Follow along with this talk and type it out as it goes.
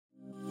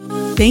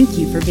Thank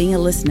you for being a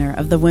listener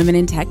of the Women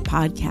in Tech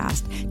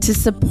podcast. To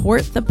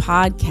support the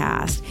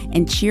podcast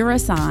and cheer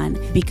us on,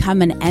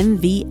 become an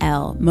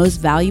MVL,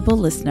 Most Valuable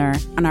Listener,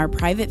 on our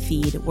private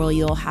feed where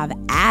you'll have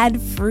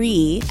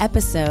ad-free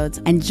episodes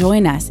and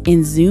join us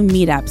in Zoom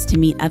meetups to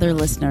meet other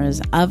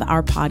listeners of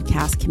our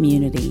podcast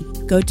community.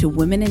 Go to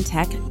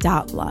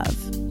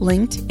womenintech.love,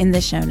 linked in the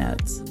show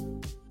notes.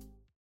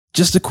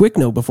 Just a quick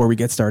note before we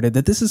get started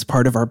that this is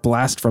part of our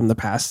Blast from the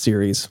Past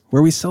series,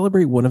 where we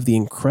celebrate one of the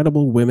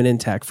incredible women in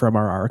tech from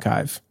our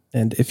archive.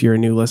 And if you're a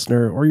new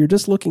listener or you're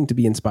just looking to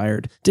be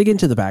inspired, dig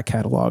into the back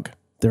catalog.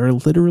 There are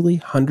literally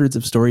hundreds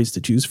of stories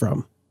to choose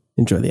from.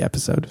 Enjoy the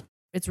episode.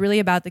 It's really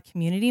about the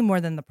community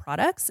more than the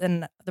products,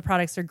 and the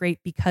products are great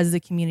because the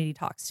community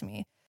talks to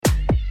me.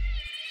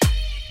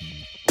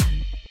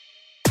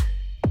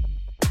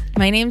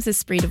 My name's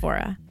Espree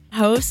Devora,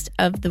 host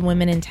of the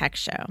Women in Tech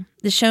Show.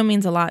 The show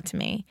means a lot to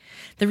me.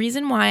 The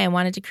reason why I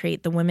wanted to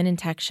create the Women in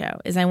Tech Show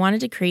is I wanted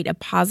to create a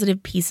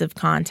positive piece of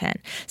content,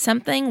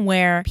 something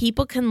where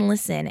people can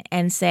listen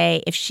and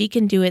say, if she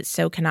can do it,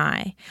 so can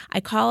I.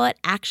 I call it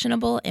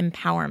actionable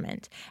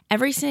empowerment.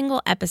 Every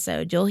single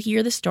episode, you'll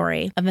hear the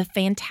story of a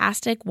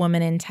fantastic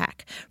woman in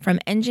tech, from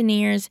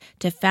engineers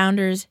to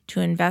founders to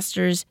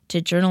investors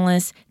to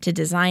journalists to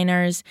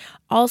designers,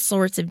 all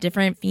sorts of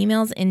different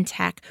females in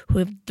tech who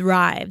have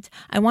thrived.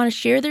 I want to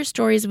share their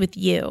stories with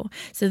you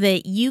so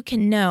that you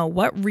can know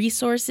what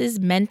resources,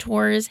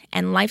 mentors,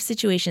 and life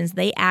situations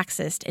they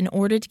accessed in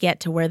order to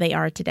get to where they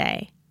are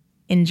today.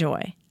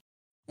 Enjoy.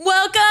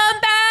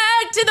 Welcome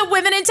back to the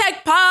Women in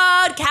Tech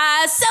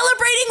podcast,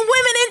 celebrating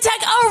women in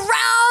tech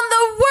around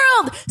the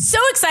world. So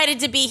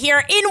excited to be here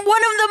in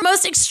one of the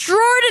most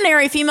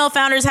extraordinary female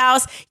founders'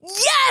 house.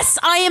 Yes,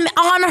 I am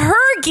on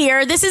her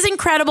gear. This is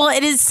incredible.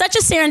 It is such a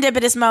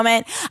serendipitous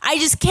moment. I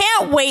just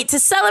can't wait to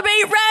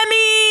celebrate Remy.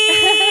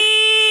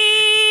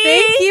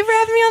 Thank you for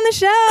having me on the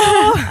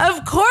show.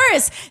 Of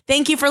course.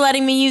 Thank you for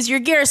letting me use your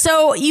gear.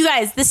 So you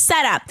guys, the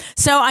setup.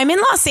 So I'm in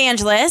Los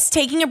Angeles,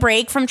 taking a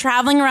break from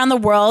traveling around the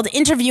world,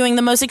 interviewing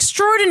the most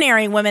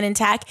extraordinary women in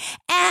tech.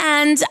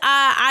 And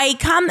I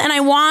come and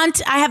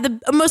I have the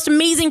most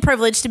amazing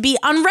privilege to be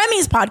on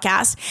Remy's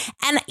podcast,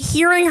 and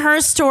hearing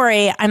her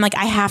story, I'm like,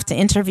 I have to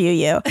interview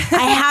you.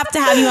 I have to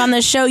have you on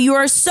the show. You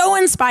are so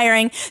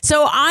inspiring.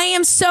 So I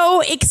am so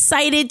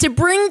excited to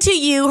bring to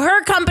you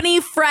her company,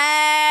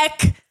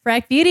 Freck.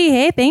 Freck Beauty.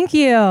 Hey, thank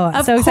you.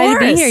 So excited to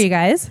be here, you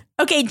guys.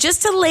 Okay,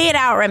 just to lay it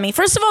out, Remy,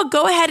 first of all,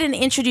 go ahead and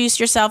introduce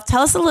yourself.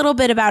 Tell us a little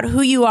bit about who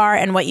you are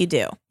and what you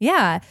do.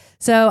 Yeah.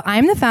 So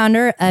I'm the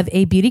founder of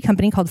a beauty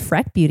company called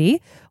Freck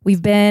Beauty.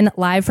 We've been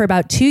live for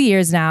about 2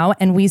 years now,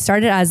 and we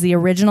started as the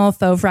original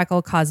faux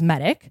freckle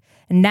cosmetic.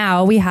 And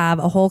now we have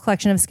a whole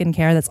collection of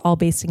skincare that's all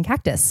based in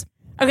cactus.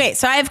 Okay,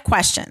 so I have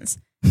questions.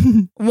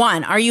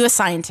 One, are you a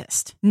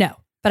scientist? No.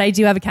 But I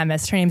do have a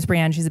chemist. Her name's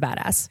Brienne. She's a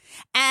badass.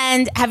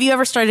 And have you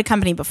ever started a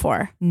company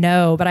before?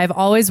 No, but I've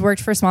always worked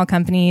for small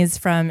companies,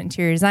 from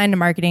interior design to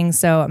marketing.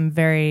 So I'm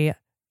very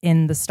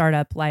in the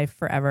startup life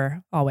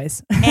forever,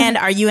 always. And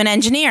are you an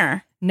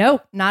engineer?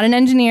 Nope, not an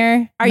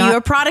engineer. Are you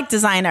a product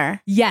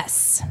designer?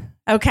 Yes.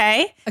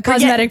 Okay. A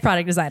cosmetic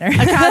product designer.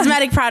 A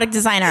cosmetic product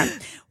designer.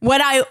 What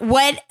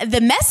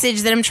the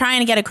message that I'm trying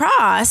to get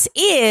across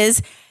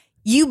is,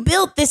 you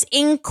built this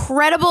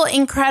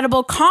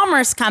incredible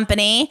commerce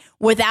company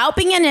without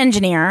being an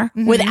engineer,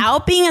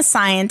 without being a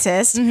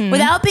scientist,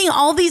 without being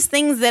all these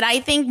things that I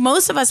think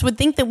most of us would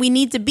think that we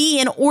need to be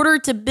in order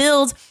to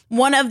build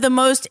one of the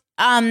most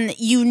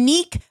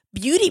unique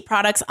beauty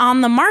products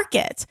on the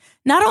market.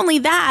 Not only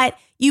that,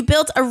 you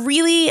built a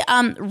really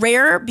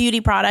rare beauty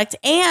product,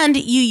 and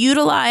you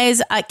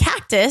utilize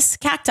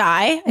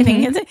cacti, I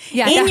think,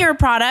 in your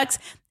products.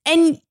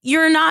 And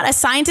you're not a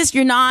scientist,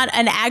 you're not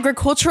an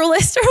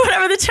agriculturalist or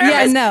whatever the term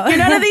is. No. You're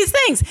none of these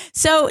things.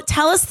 So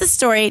tell us the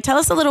story. Tell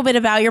us a little bit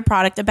about your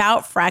product,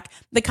 about Freck,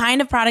 the kind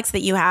of products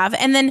that you have.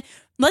 And then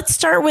let's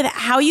start with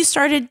how you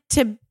started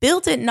to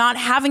build it, not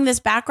having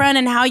this background,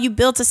 and how you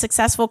built a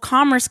successful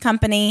commerce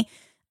company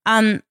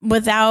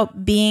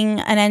without being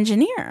an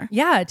engineer.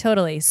 Yeah,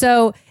 totally.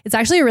 So it's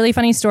actually a really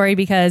funny story,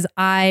 because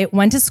I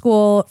went to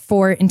school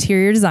for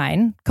interior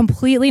design,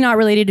 completely not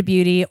related to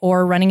beauty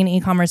or running an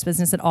e-commerce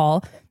business at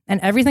all. And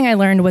everything I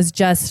learned was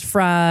just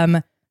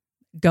from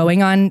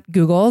going on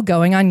Google,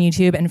 going on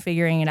YouTube, and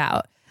figuring it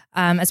out.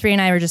 Espree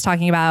and I were just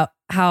talking about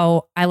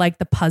how I like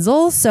the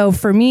puzzle. So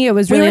for me, it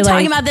was really, we were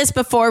talking about this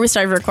before we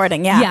started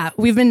recording. Yeah.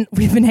 We've been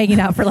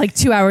hanging out for like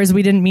 2 hours.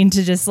 We didn't mean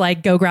to just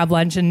like go grab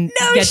lunch and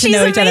get to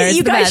know each other.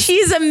 You guys,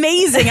 she's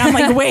amazing. I'm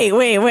like,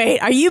 wait.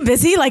 Are you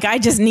busy? Like, I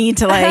just need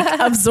to like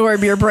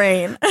absorb your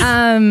brain.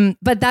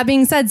 But that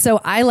being said, so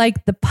I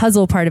like the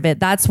puzzle part of it.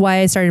 That's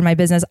why I started my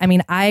business. I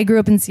mean, I grew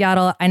up in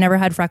Seattle. I never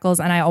had freckles,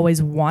 and I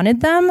always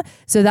wanted them.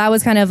 So that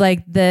was kind of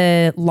like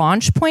the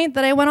launch point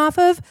that I went off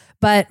of.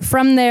 But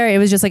from there, it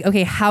was just like,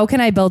 okay, how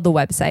can I build the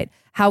website?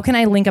 How can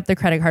I link up the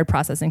credit card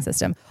processing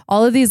system?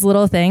 All of these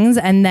little things.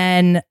 And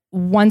then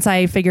once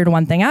I figured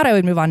one thing out, I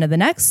would move on to the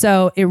next.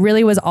 So it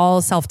really was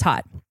all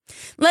self-taught.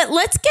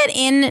 Let's get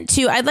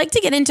into, I'd like to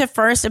get into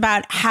first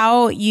about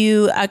how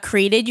you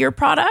created your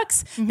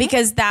products,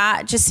 because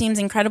that just seems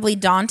incredibly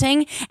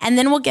daunting. And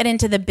then we'll get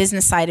into the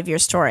business side of your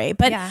story.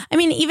 But I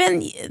mean, even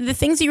the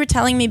things you were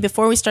telling me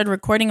before we started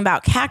recording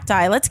about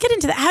cacti, let's get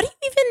into that. How do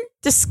you even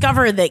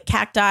discover that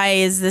cacti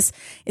is this?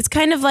 It's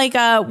kind of like,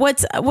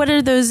 what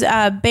are those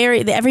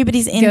berries that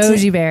everybody's into?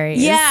 Goji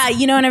berries. Yeah.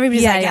 You know, and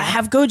everybody's I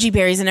have goji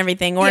berries and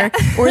everything. Or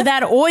or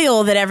that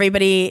oil that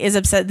everybody is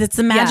upset. That's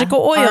the magical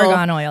oil.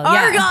 Argan oil.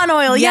 Argan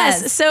oil.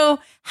 Yes. So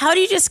how do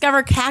you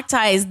discover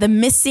cacti is the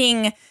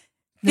missing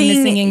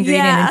ingredient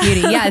in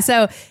beauty? Yeah.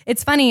 So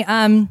it's funny.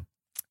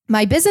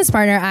 My business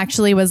partner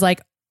actually was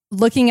like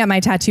looking at my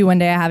tattoo one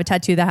day. I have a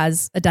tattoo that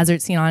has a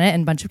desert scene on it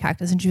and a bunch of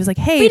cactus. And she was like,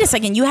 hey, wait a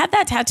second. You had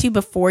that tattoo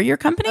before your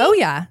company? Oh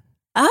yeah.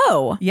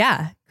 Oh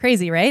yeah.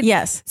 Crazy, right?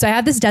 Yes. So I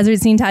have this desert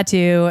scene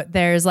tattoo.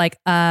 There's like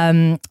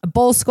a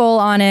bull skull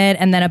on it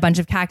and then a bunch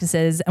of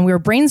cactuses. And we were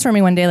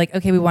brainstorming one day, like,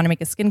 okay, we want to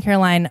make a skincare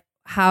line.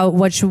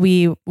 What should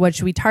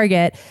we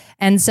target?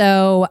 And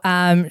so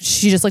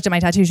she just looked at my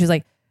tattoo. She was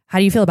like, how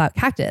do you feel about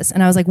cactus?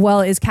 And I was like,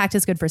 well, is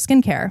cactus good for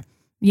skincare?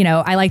 You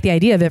know, I like the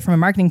idea of it from a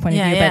marketing point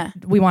of view,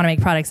 but we want to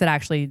make products that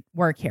actually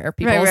work here,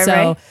 people.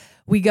 So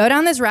we go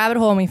down this rabbit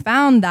hole and we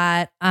found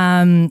that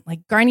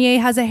like Garnier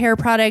has a hair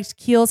product,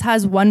 Kiehl's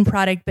has one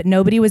product, but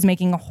nobody was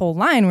making a whole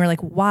line. We're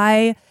like,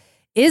 why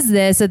is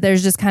this that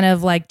there's just kind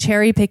of like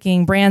cherry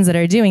picking brands that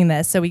are doing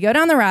this? So we go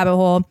down the rabbit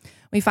hole.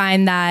 We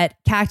find that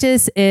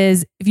cactus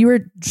is, if you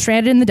were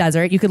stranded in the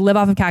desert, you could live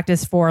off of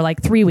cactus for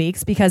like 3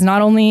 weeks, because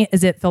not only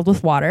is it filled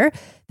with water,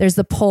 there's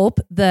the pulp.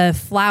 The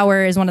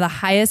flower is one of the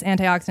highest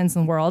antioxidants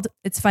in the world.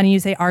 It's funny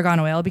you say argan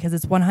oil because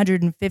it's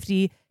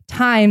 150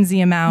 times the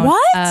amount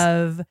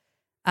of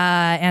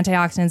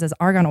antioxidants as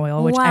argan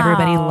oil, which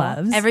everybody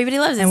loves. Everybody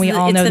loves it. And we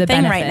all know the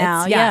thing benefits right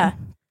now. Yeah.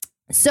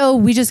 So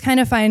we just kind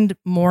of find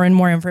more and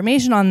more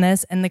information on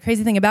this. And the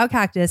crazy thing about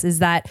cactus is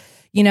that,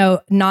 you know,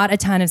 not a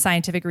ton of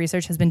scientific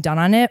research has been done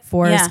on it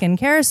for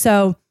skincare.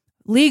 So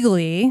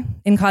legally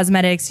in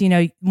cosmetics, you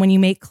know, when you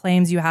make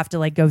claims, you have to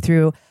like go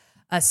through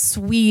a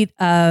suite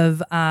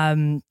of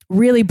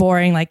really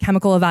boring like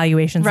chemical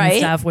evaluations and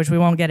stuff, which we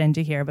won't get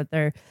into here, but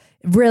they're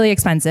really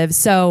expensive.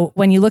 So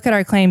when you look at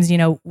our claims, you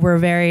know, we're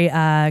very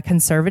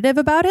conservative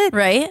about it.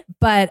 Right.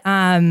 But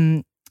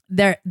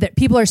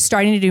people are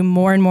starting to do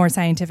more and more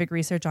scientific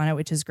research on it,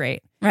 which is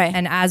great. Right.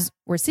 And as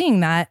we're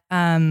seeing that,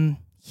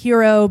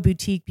 hero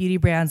boutique beauty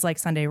brands like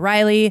Sunday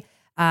Riley,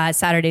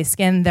 Saturday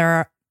Skin,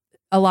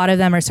 a lot of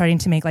them are starting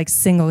to make like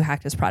single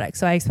cactus products.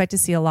 So I expect to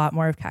see a lot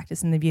more of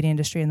cactus in the beauty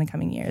industry in the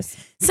coming years.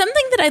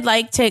 Something that I'd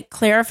like to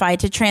clarify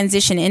to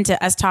transition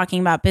into us talking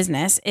about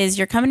business is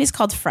your company is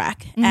called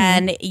Freck,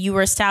 and you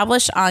were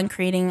established on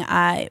creating,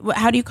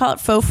 how do you call it?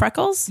 Faux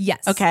freckles?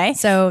 Yes. Okay.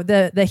 So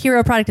the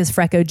hero product is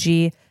Freck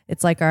OG.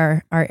 It's like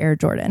our Air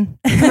Jordan.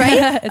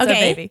 Right? It's our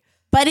baby.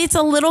 But it's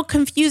a little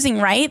confusing,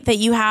 right? That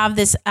you have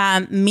this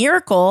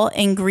miracle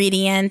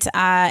ingredient in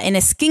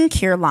a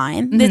skincare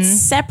line that's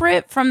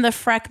separate from the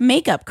Freck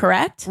makeup,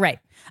 correct? Right.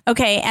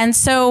 Okay. And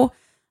so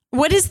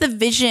what is the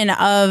vision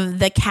of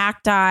the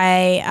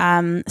cacti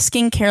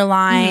skincare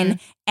line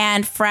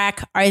and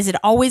Freck? Or is it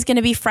always going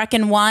to be Freck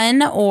in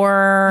one?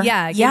 Or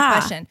good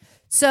question.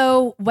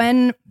 So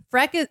when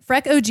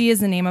Freck OG is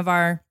the name of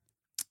our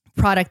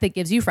product that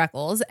gives you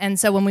freckles. And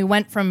so when we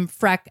went from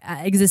Freck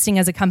existing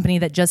as a company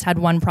that just had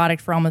one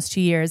product for almost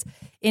 2 years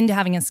into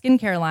having a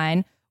skincare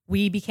line,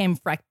 we became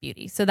Freck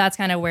Beauty. So that's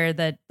kind of where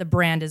the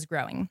brand is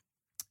growing.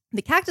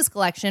 The Cactus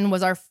Collection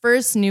was our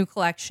first new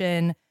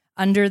collection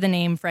under the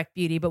name Freck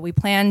Beauty, but we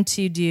plan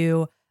to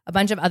do a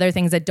bunch of other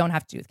things that don't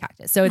have to do with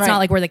cactus. So it's not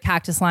like we're the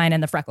cactus line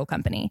and the freckle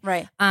company.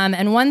 Right.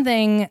 And one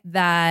thing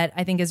that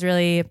I think is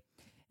really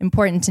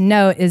important to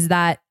note is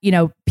that, you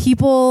know,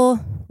 people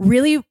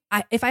really,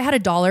 if I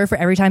had $1 for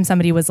every time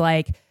somebody was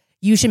like,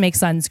 you should make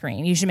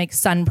sunscreen, you should make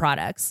sun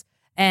products.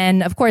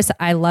 And of course,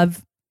 I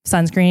love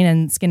sunscreen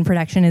and skin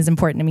protection is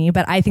important to me,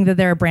 but I think that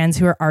there are brands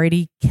who are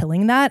already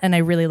killing that. And I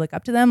really look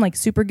up to them, like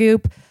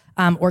Supergoop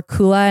or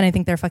Kula. And I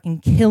think they're fucking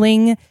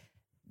killing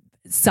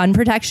sun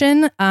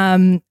protection.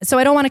 So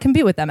I don't want to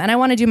compete with them. And I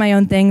want to do my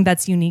own thing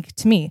that's unique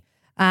to me.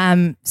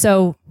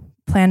 So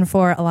plan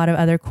for a lot of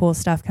other cool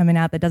stuff coming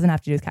out that doesn't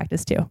have to do with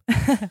cactus too.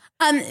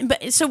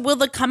 But so will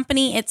the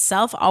company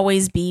itself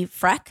always be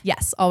Freck?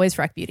 Yes, always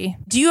Freck Beauty.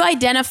 Do you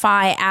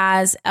identify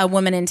as a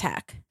woman in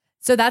tech?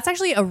 So that's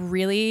actually a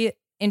really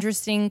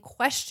interesting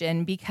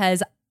question,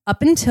 because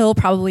up until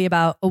probably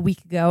about a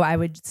week ago, I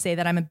would say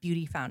that I'm a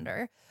beauty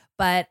founder,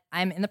 but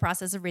I'm in the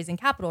process of raising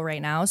capital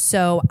right now.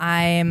 So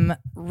I'm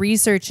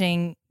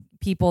researching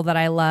people that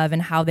I love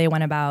and how they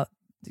went about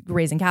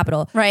raising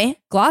capital. Right.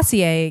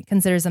 Glossier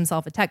considers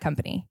themselves a tech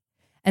company.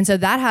 And so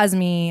that has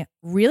me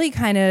really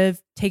kind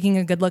of taking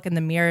a good look in the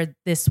mirror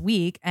this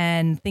week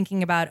and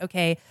thinking about,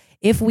 okay,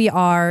 if we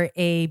are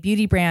a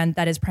beauty brand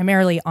that is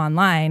primarily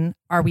online,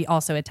 are we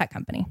also a tech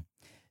company?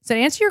 So to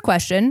answer your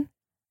question,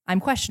 I'm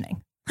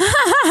questioning.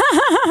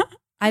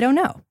 I don't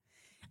know.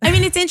 I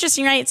mean, it's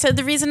interesting, right? So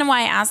the reason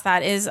why I asked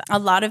that is a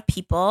lot of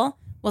people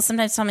will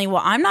sometimes tell me,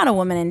 well, I'm not a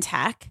woman in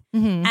tech.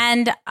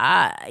 And,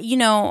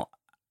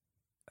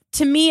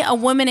 to me, a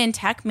woman in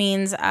tech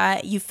means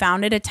you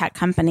founded a tech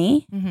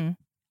company.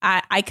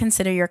 I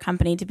consider your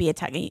company to be a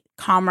tech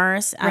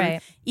commerce,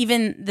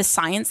 even the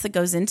science that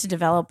goes into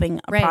developing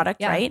a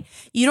product, right?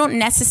 You don't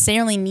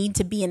necessarily need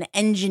to be an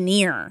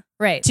engineer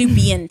to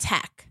be in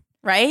tech,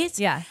 right?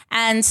 Yeah.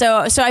 And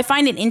so I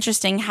find it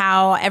interesting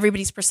how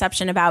everybody's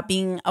perception about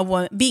being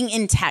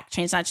in tech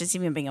changes, not just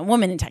even being a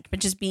woman in tech,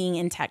 but just being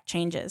in tech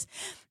changes.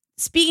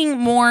 Speaking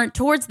more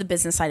towards the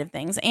business side of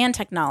things and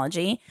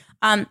technology,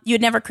 you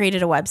had never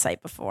created a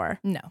website before.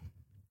 No.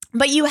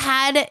 But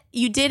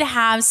you did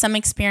have some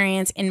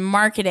experience in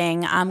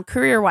marketing,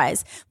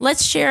 career-wise.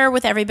 Let's share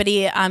with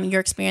everybody your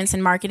experience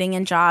in marketing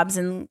and jobs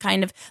and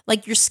kind of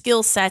like your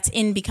skill sets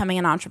in becoming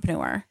an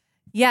entrepreneur.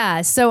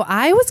 Yeah. So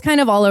I was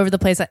kind of all over the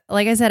place.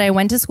 Like I said, I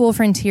went to school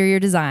for interior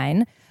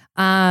design.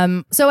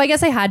 So I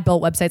guess I had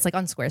built websites like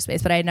on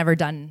Squarespace, but I had never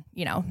done,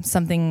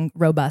 something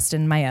robust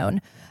in my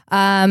own.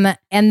 And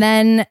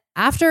then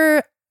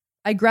after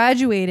I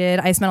graduated,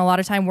 I spent a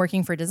lot of time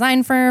working for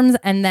design firms.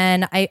 And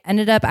then I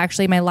ended up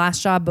actually my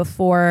last job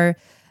before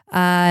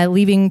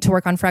leaving to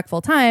work on Freck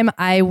full time.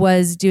 I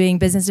was doing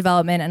business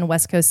development and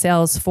West Coast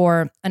sales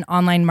for an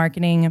online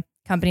marketing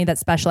company that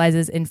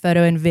specializes in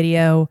photo and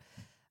video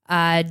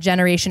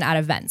generation at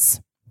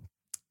events.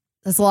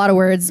 That's a lot of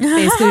words.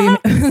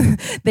 Basically,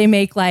 they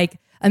make like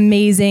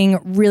amazing,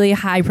 really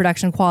high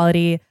production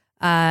quality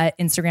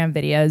Instagram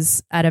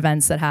videos at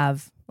events that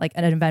have like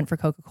an event for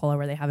Coca-Cola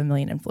where they have 1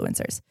 million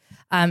influencers.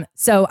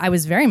 So I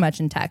was very much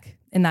in tech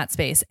in that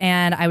space.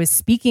 And I was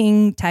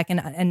speaking tech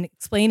and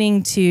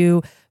explaining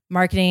to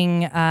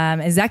marketing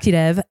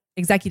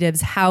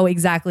executives how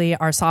exactly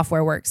our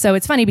software works. So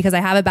it's funny because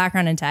I have a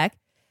background in tech.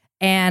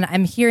 And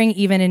I'm hearing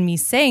even in me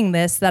saying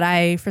this that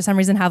I, for some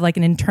reason, have like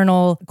an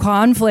internal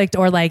conflict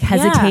or like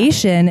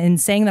hesitation in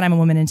saying that I'm a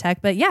woman in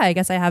tech. But yeah, I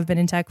guess I have been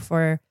in tech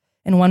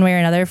in one way or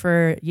another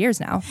for years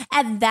now.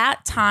 At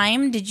that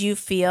time, did you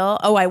feel,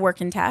 I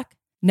work in tech?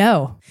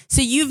 No.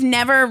 So you've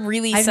never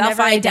really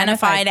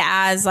self-identified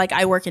as like,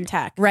 I work in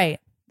tech.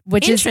 Right.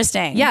 Which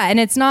interesting. Yeah. And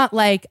it's not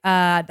like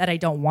that I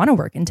don't want to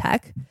work in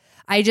tech.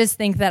 I just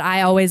think that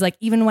I always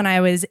even when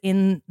I was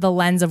in the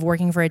lens of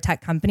working for a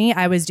tech company,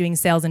 I was doing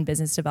sales and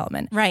business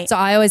development. Right. So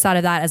I always thought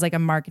of that as like a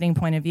marketing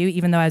point of view,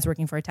 even though I was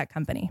working for a tech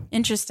company.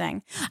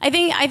 Interesting. I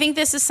think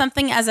this is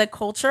something as a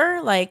culture,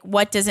 like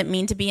what does it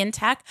mean to be in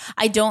tech?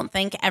 I don't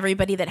think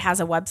everybody that has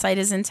a website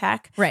is in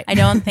tech. Right. I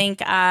don't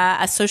think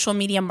social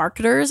media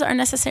marketers are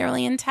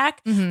necessarily in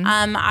tech.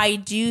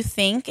 I do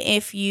think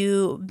if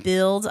you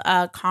build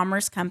a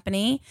commerce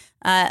company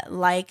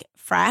like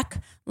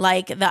Freck,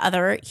 like the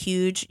other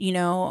huge,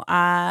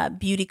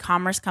 beauty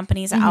commerce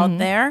companies out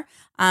there.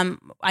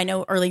 I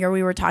know earlier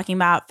we were talking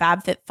about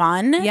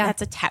FabFitFun. Yeah.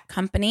 That's a tech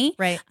company.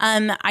 Right.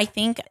 I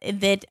think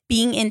that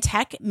being in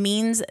tech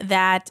means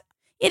that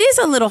it is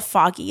a little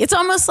foggy. It's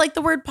almost like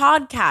the word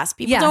podcast.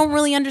 People don't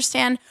really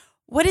understand.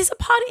 What is a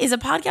pod? Is a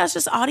podcast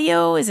just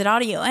audio? Is it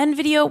audio and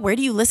video? Where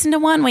do you listen to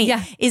one? Wait,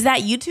 is that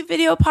YouTube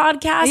video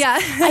podcast? Yeah.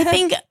 I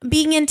think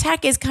being in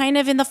tech is kind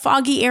of in the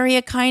foggy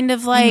area, kind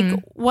of like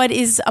what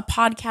is a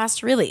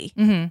podcast really?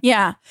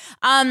 Yeah.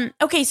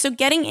 Okay, so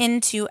getting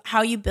into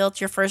how you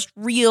built your first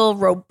real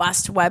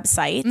robust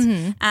website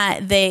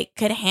that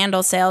could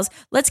handle sales.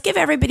 Let's give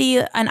everybody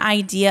an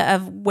idea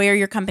of where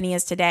your company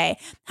is today.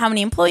 How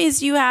many employees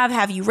do you have?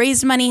 Have you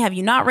raised money? Have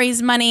you not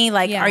raised money?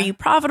 Are you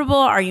profitable?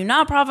 Are you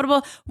not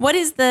profitable? What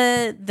is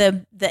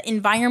the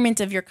environment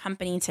of your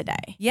company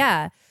today?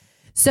 Yeah.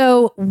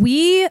 So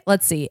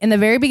let's see. In the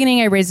very beginning,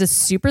 I raised a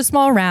super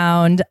small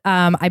round.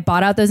 I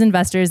bought out those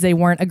investors. They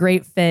weren't a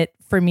great fit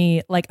for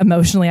me. Like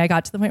emotionally, I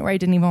got to the point where I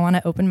didn't even want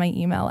to open my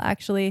email.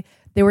 Actually,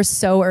 they were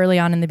so early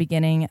on in the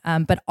beginning.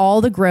 But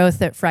all the growth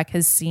that Freck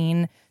has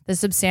seen, the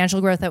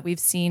substantial growth that we've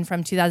seen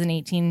from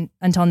 2018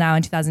 until now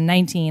in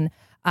 2019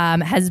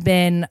 has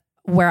been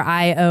where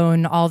I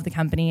own all of the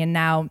company. And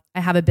now I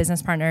have a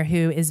business partner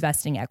who is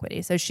vesting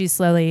equity. So she's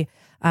slowly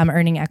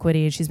earning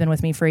equity. She's been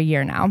with me for a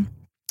year now,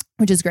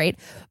 which is great.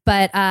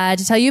 But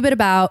to tell you a bit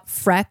about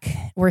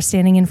Freck, we're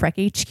standing in Freck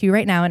HQ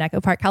right now in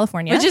Echo Park,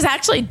 California. Which is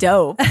actually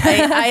dope.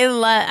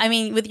 I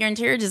mean, with your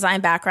interior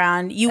design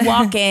background, you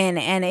walk in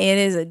and it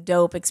is a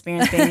dope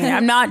experience being here.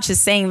 I'm not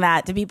just saying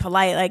that to be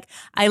polite. Like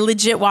I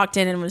legit walked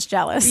in and was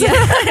jealous.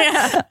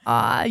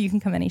 Yeah. You can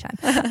come anytime.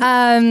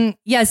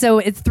 So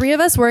it's 3 of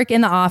us work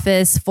in the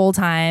office full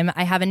time.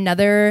 I have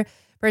another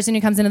person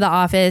who comes into the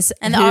office.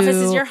 And the office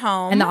is your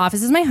home. And the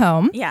office is my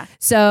home. Yeah.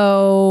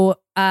 So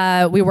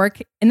we work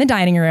in the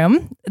dining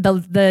room.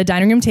 The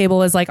dining room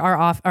table is like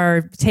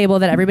our table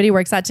that everybody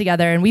works at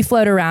together. And we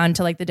float around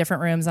to like the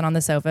different rooms and on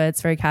the sofa.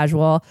 It's very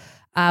casual.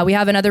 We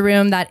have another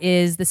room that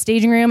is the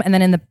staging room. And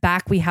then in the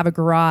back, we have a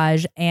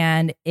garage.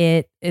 And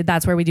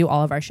that's where we do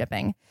all of our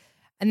shipping.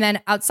 And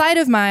then outside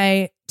of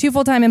my 2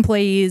 full-time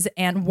employees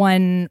and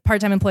 1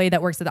 part-time employee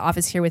that works at the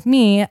office here with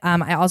me,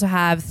 I also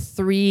have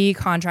 3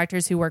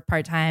 contractors who work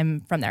part-time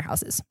from their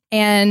houses.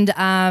 And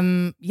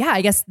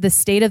I guess the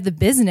state of the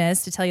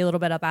business, to tell you a little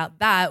bit about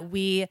that,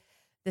 we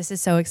this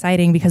is so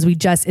exciting because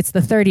it's the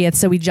 30th.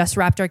 So we just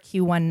wrapped our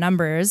Q1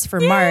 numbers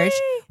for March.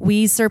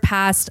 We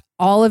surpassed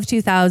all of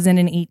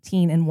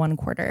 2018 in one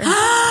quarter.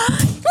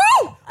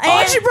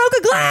 She broke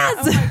a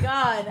glass. Oh my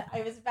God.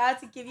 I was about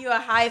to give you a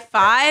high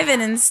five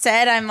and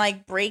instead I'm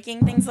like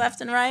breaking things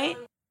left and right.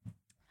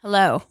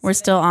 Hello. We're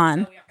still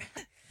on.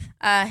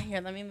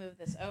 Here, let me move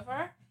this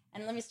over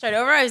and let me start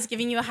over. I was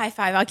giving you a high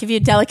five. I'll give you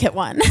a delicate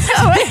one.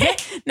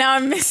 Now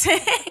I'm missing.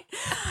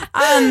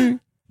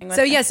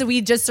 So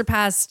we just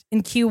surpassed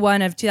in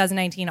Q1 of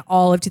 2019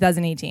 all of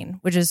 2018,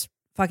 which is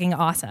fucking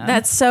awesome.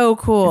 That's so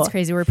cool. It's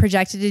crazy. We're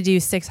projected to do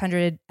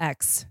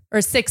 600x or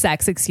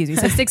 6x, excuse me.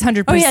 So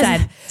 600%. Oh,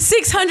 yes.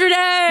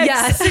 600x.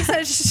 Yeah,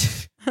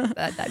 600.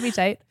 That'd be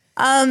tight.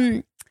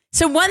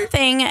 So one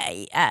thing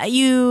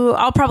you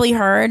all probably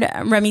heard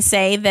Remi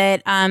say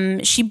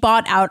that she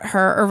bought out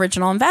her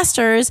original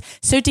investors.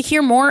 So to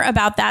hear more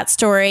about that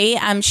story,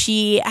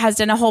 she has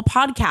done a whole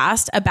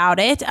podcast about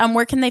it.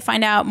 Where can they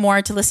find out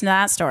more to listen to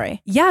that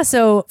story? Yeah,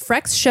 so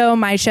Freck's show,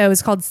 my show,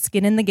 is called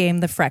Skin in the Game,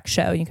 The Freck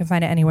Show. You can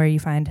find it anywhere you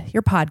find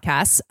your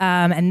podcasts.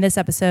 And this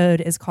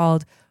episode is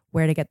called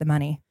Where to Get the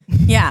Money.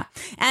 Yeah.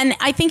 And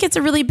I think it's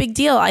a really big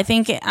deal. I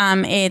think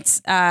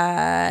it's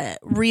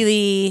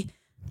really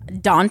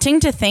daunting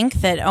to think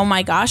that, oh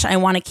my gosh, I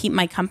want to keep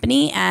my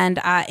company. And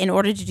in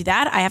order to do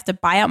that, I have to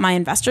buy out my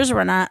investors or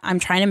I'm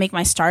trying to make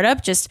my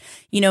startup just,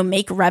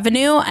 make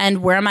revenue.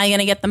 And where am I going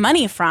to get the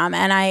money from?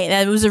 And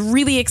that was a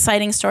really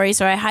exciting story.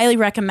 So I highly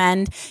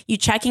recommend you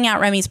checking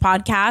out Remi's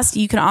podcast.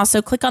 You can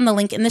also click on the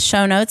link in the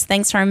show notes.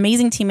 Thanks to our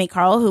amazing teammate,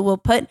 Carl, who will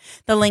put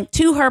the link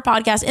to her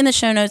podcast in the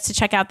show notes to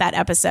check out that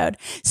episode.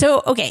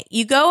 So, okay,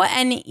 you go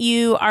and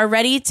you are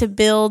ready to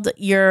build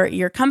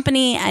your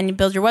company and you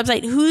build your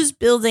website. Who's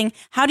building?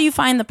 How do you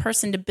find the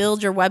person to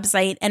build your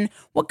website, and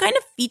what kind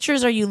of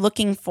features are you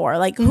looking for?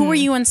 Like, who were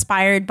you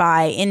inspired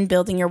by in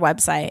building your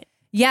website?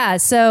 Yeah,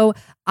 so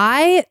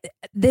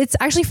it's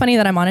actually funny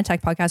that I'm on a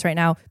tech podcast right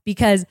now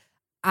because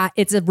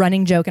it's a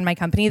running joke in my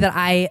company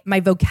that my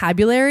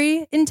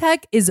vocabulary in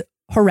tech is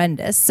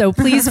horrendous. So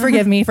please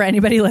forgive me for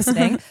anybody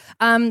listening.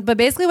 But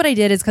basically what I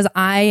did is because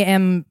I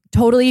am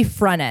totally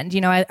front end.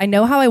 I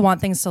know how I want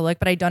things to look,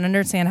 but I don't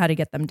understand how to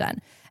get them done.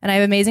 And I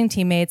have amazing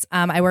teammates.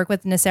 I work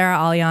with Nasara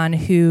Alian,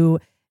 who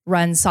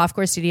runs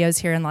Softcore Studios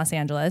here in Los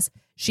Angeles.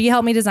 She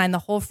helped me design the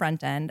whole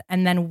front end.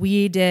 And then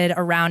we did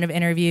a round of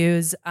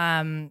interviews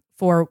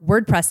for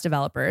WordPress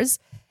developers.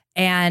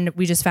 And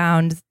we just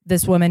found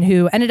this woman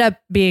who ended up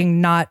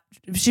being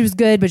she was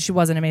good, but she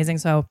wasn't amazing.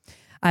 So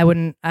I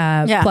wouldn't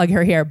plug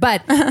her here.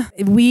 But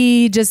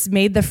we just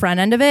made the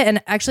front end of it.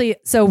 And actually,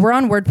 so we're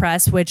on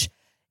WordPress, which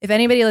if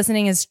anybody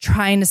listening is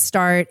trying to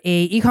start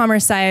a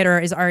e-commerce site or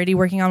is already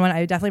working on one, I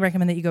would definitely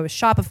recommend that you go with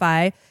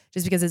Shopify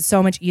just because it's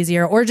so much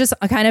easier, or just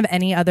a kind of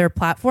any other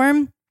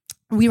platform.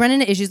 We run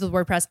into issues with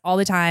WordPress all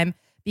the time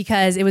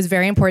because it was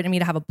very important to me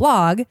to have a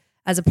blog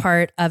as a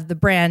part of the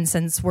brand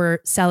since we're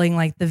selling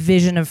like the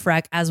vision of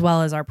Freck as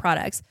well as our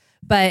products.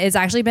 But it's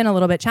actually been a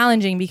little bit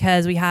challenging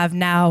because we have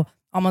now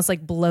almost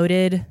like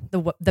bloated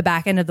the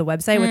back end of the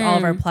website with all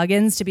of our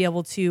plugins to be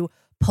able to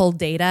pull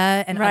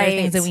data and other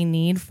things that we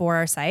need for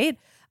our site.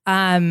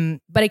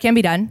 But it can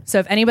be done. So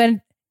if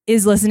anyone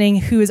is listening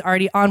who is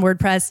already on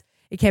WordPress,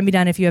 it can be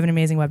done if you have an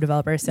amazing web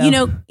developer. So,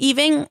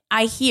 even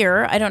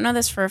I don't know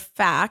this for a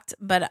fact,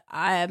 but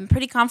I'm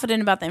pretty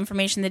confident about the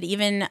information that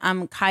even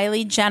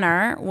Kylie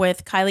Jenner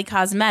with Kylie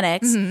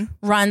Cosmetics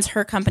runs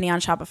her company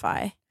on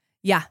Shopify.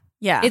 Yeah.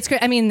 Yeah. It's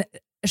great. I mean,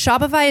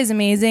 Shopify is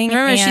amazing.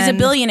 Remember, she's a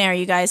billionaire,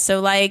 you guys.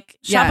 So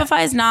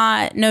Shopify is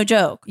no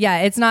joke. Yeah.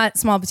 It's not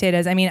small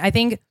potatoes. I mean, I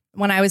think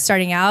when I was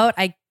starting out,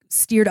 I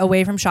steered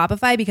away from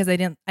Shopify because I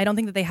don't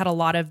think that they had a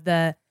lot of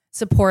the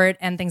support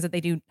and things that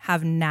they do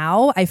have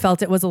now. I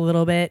felt it was a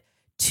little bit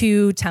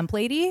too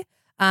templatey.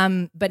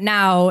 But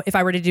now if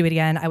I were to do it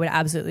again, I would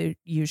absolutely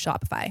use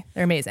Shopify.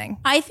 They're amazing.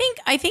 I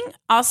think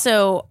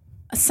also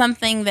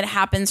something that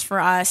happens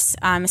for us,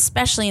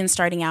 especially in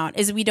starting out,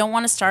 is we don't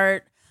want to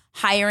start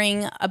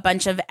hiring a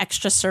bunch of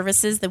extra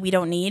services that we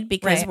don't need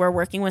because we're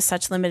working with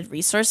such limited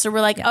resources. So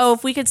we're like,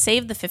 if we could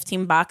save the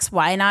 $15,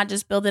 why not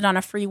just build it on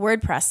a free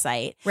WordPress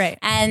site? Right.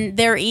 And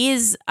there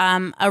is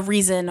a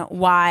reason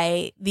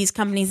why these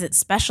companies that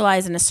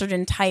specialize in a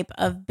certain type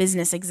of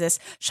business exist.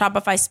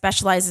 Shopify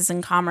specializes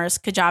in commerce.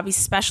 Kajabi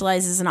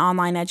specializes in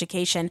online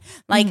education.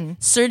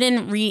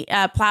 Certain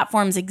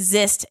platforms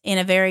exist in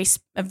a very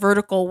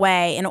vertical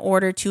way in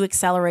order to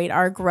accelerate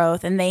our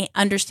growth, and they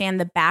understand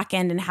the back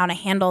end and how to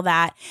handle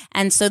that.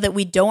 And so that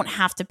we don't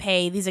have to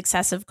pay these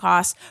excessive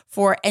costs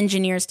for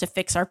engineers to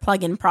fix our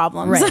plugin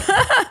problems.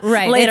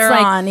 Right. Later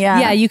on. Yeah.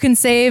 Yeah. You can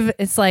save.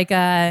 It's like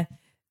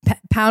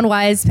pound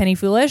wise, penny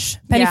foolish,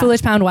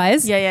 foolish, pound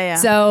wise. Yeah.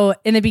 So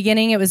in the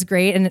beginning it was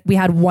great. And we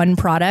had one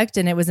product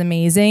and it was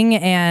amazing.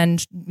 And,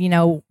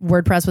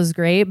 WordPress was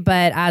great.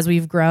 But as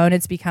we've grown,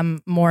 it's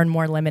become more and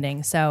more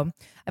limiting. So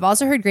I've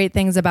also heard great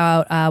things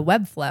about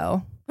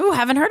Webflow. Ooh,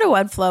 haven't heard of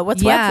Webflow.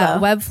 What's Webflow?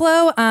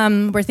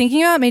 Webflow. We're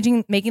thinking about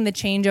making the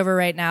changeover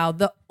right now.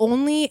 The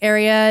only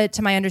area,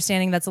 to my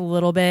understanding, that's a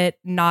little bit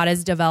not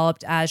as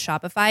developed as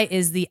Shopify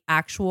is the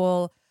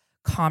actual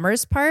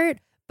commerce part.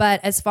 But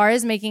as far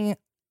as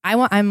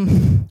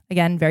I'm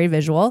again very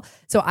visual.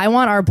 So I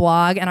want our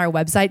blog and our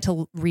website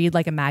to read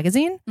like a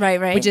magazine. Right.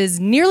 Which is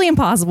nearly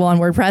impossible on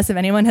WordPress. If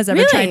anyone has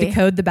ever tried to Really?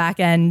 code the back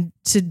end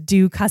to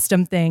do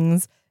custom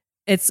things,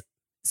 it's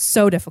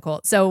so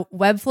difficult. So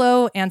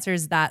Webflow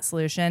answers that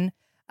solution,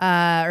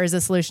 or is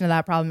a solution to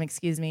that problem,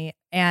 excuse me.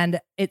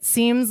 And it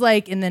seems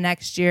like in the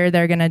next year,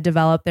 they're going to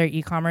develop their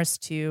e-commerce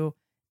to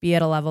be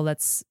at a level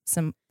that's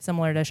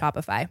similar to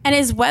Shopify. And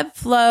is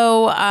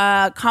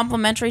Webflow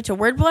complementary to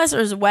WordPress, or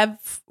is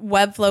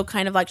Webflow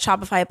kind of like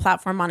Shopify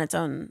platform on its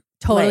own?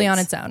 Totally legs? on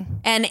its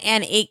own.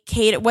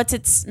 And what's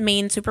its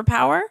main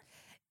superpower?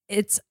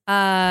 It's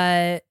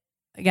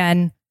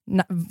again,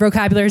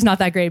 vocabulary is not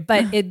that great,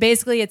 but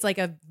it's like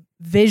a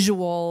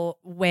visual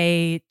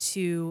way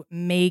to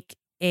make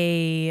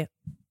a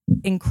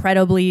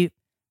incredibly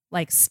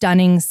like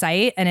stunning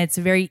site, and it's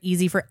very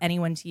easy for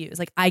anyone to use.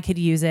 Like I could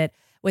use it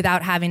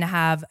without having to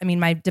have,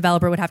 my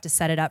developer would have to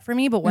set it up for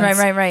me, but once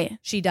Right.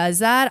 she does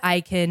that,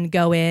 I can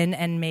go in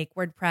and make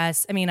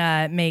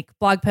make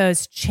blog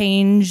posts,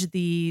 change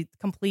the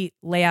complete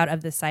layout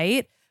of the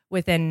site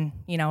within,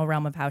 a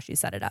realm of how she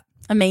set it up.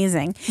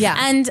 Amazing. Yeah.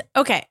 And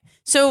okay,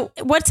 so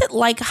what's it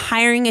like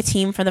hiring a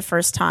team for the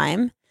first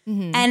time?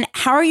 Mm-hmm. And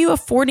how are you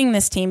affording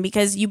this team?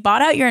 Because you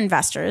bought out your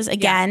investors.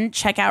 Again,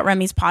 check out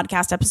Remy's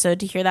podcast episode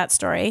to hear that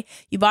story.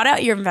 You bought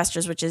out your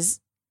investors, which is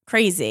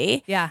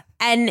crazy. Yeah.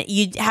 And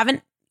you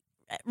haven't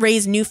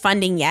raised new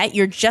funding yet.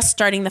 You're just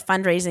starting the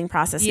fundraising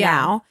process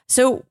now.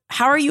 So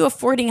how are you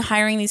affording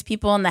hiring these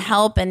people and the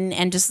help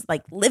and just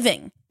like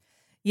living?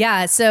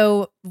 Yeah.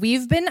 So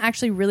we've been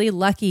actually really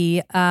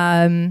lucky.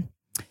 I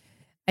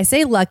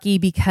say lucky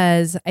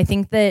because I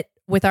think that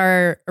with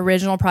our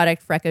original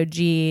product, Freckle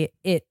G,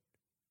 it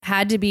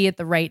had to be at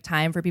the right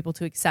time for people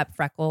to accept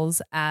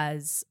freckles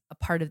as a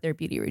part of their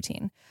beauty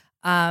routine.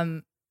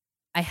 I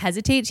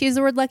hesitate to use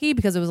the word lucky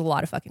because it was a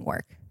lot of fucking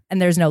work.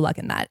 And there's no luck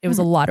in that. It was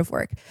a lot of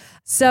work.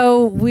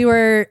 So we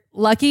were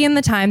lucky in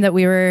the time that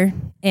we were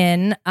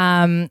in.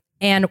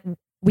 And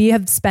we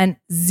have spent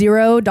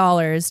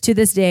 $0 to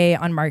this day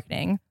on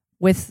marketing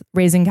with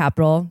raising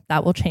capital.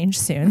 That will change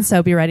soon.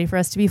 So be ready for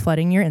us to be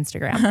flooding your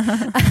Instagram,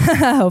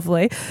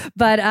 hopefully.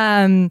 But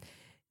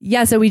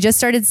so we just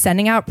started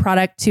sending out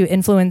product to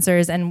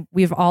influencers, and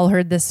we've all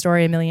heard this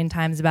story a million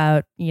times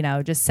about,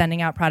 just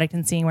sending out product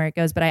and seeing where it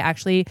goes. But I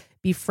actually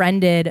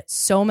befriended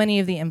so many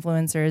of the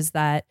influencers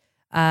that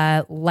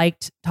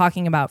liked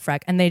talking about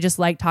Freck, and they just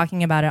like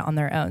talking about it on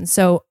their own.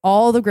 So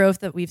all the growth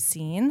that we've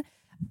seen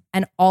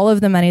and all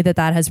of the money that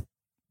has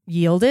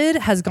yielded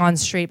has gone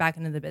straight back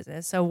into the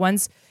business. So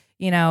once,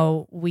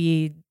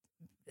 we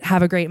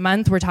have a great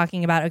month, we're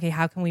talking about, okay,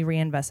 how can we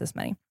reinvest this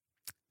money?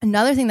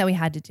 Another thing that we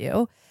had to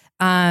do,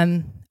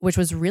 which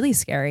was really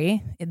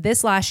scary,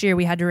 this last year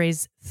we had to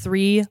raise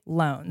 3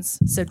 loans.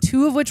 So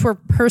 2 of which were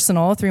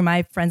personal through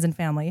my friends and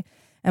family,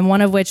 and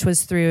 1 of which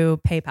was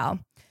through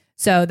PayPal.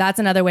 So that's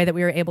another way that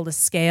we were able to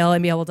scale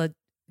and be able to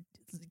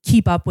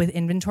keep up with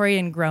inventory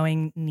and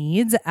growing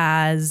needs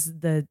as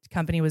the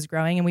company was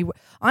growing. And we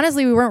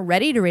weren't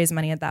ready to raise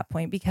money at that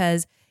point,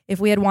 because if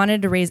we had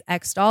wanted to raise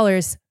X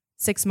dollars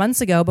 6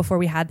 months ago before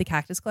we had the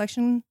Cactus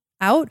collection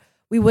out,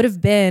 we would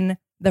have been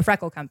the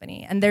Freckle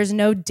company. And there's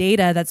no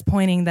data that's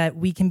pointing that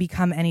we can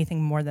become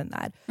anything more than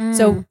that.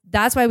 So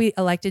that's why we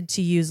elected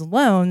to use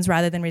loans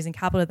rather than raising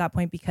capital at that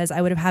point, because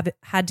I would have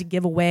had to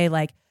give away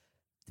like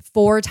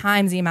 4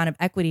 times the amount of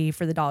equity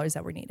for the dollars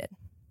that were needed.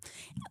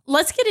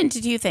 Let's get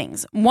into 2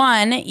 things.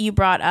 1, you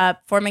brought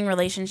up forming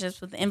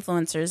relationships with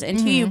influencers, and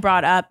 2, you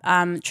brought up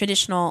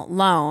traditional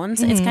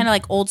loans. It's kind of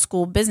like old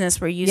school business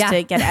where you used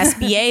to get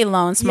SBA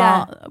loans,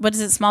 what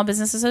is it? Small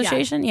Business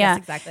Association? Yeah. Yes,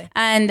 exactly.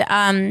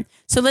 And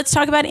so let's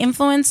talk about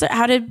influencer,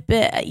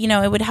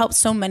 it would help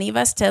so many of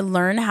us to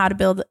learn how to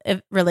build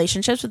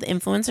relationships with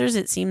influencers.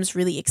 It seems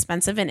really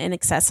expensive and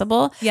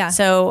inaccessible. Yeah.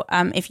 So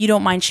if you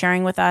don't mind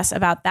sharing with us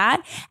about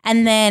that.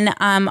 And then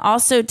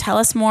also tell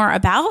us more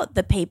about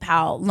the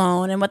PayPal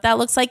loan and what that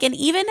looks like. And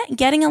even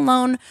getting a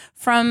loan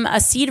from a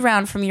seed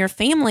round from your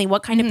family,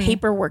 what kind of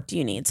paperwork do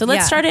you need? So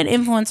let's start at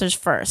influencers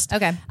first.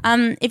 Okay.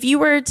 If you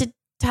were to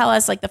tell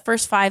us like the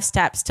first 5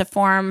 steps to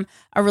form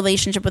a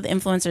relationship with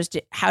influencers,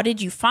 how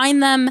did you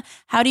find them?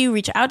 How do you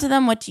reach out to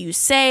them? What do you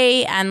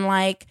say? And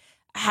like,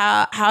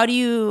 how do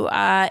you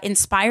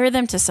inspire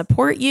them to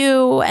support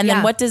you? And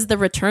then what does the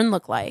return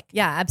look like?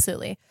 Yeah,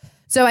 absolutely.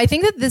 So I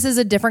think that this is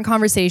a different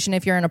conversation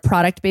if you're in a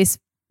product-based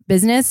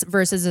business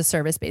versus a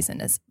service-based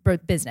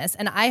business.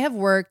 And I have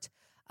worked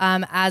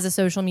as a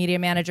social media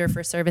manager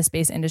for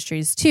service-based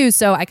industries too.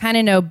 So I kind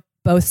of know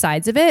both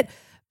sides of it.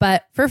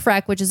 But for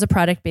Freck, which is a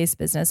product-based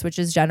business, which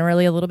is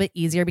generally a little bit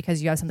easier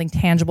because you have something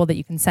tangible that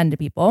you can send to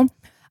people.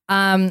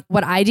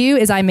 What I do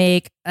is I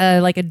make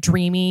a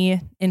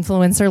dreamy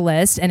influencer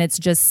list, and it's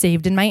just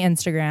saved in my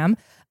Instagram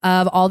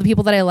of all the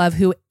people that I love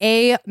who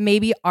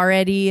maybe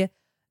already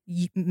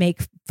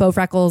make faux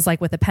freckles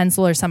like with a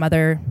pencil or some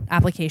other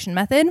application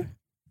method.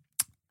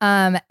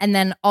 And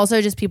then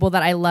also just people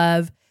that I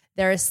love.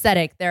 They're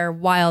aesthetic, they're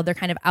wild, they're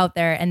kind of out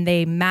there, and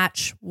they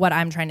match what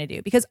I'm trying to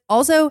do. Because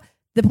also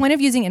the point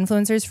of using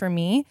influencers for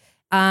me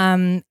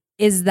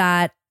is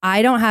that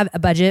I don't have a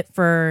budget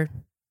for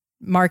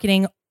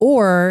marketing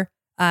or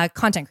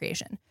content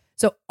creation.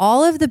 So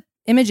all of the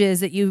images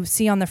that you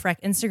see on the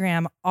Freck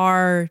Instagram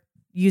are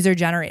user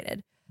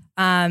generated,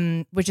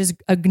 which is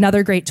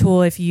another great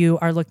tool if you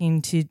are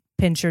looking to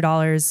pinch your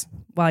dollars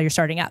while you're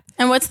starting up.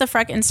 And what's the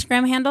Freck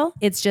Instagram handle?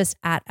 It's just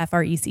at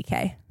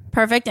FRECK.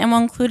 Perfect. And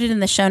we'll include it in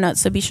the show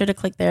notes. So be sure to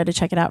click there to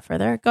check it out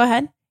further. Go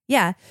ahead.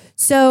 Yeah.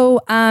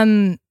 So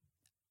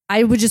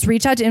I would just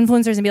reach out to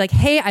influencers and be like,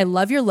 hey, I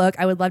love your look.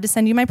 I would love to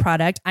send you my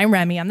product. I'm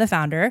Remy. I'm the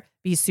founder.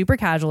 Be super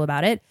casual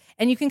about it.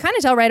 And you can kind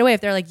of tell right away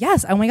if they're like,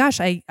 yes, oh my gosh,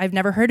 I've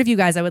never heard of you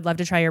guys. I would love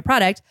to try your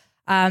product.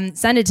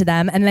 Send it to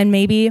them. And then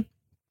maybe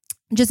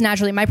just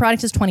naturally, my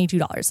product is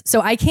 $22.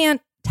 So I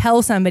can't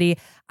tell somebody,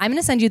 I'm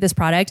going to send you this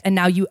product and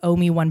now you owe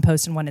me one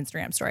post and one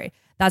Instagram story.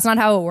 That's not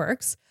how it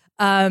works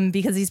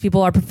because these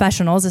people are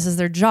professionals. This is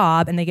their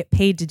job and they get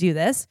paid to do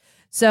this.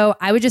 So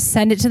I would just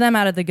send it to them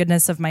out of the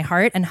goodness of my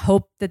heart and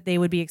hope that they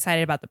would be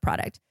excited about the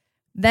product.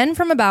 Then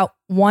from about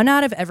 1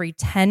 out of every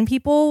 10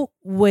 people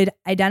would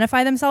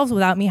identify themselves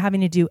without me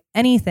having to do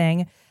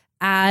anything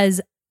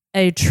as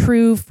a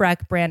true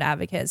Freck brand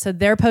advocate. So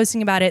they're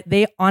posting about it.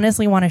 They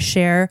honestly want to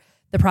share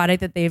the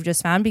product that they've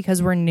just found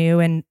because we're new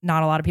and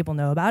not a lot of people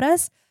know about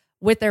us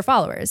with their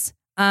followers.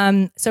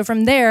 So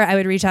from there, I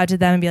would reach out to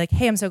them and be like,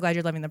 hey, I'm so glad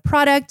you're loving the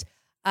product.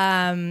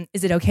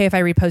 Is it okay if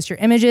I repost your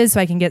images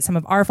so I can get some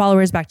of our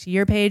followers back to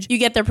your page? You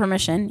get their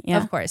permission.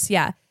 Yeah. Of course.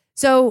 Yeah.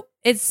 So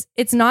it's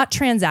not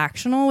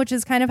transactional, which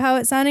is kind of how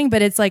it's sounding,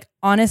 but it's like,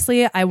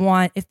 honestly,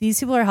 if these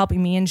people are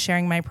helping me and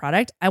sharing my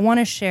product, I want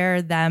to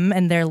share them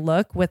and their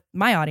look with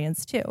my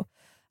audience too.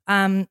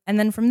 And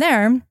then from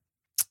there,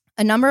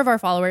 a number of our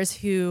followers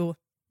who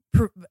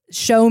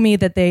show me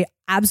that they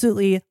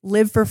absolutely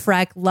live for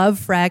Freck, love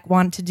Freck,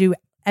 want to do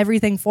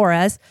everything for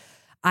us,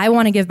 I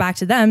want to give back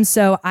to them.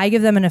 So I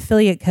give them an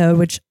affiliate code,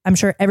 which I'm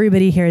sure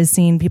everybody here has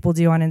seen people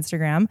do on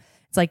Instagram.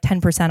 It's like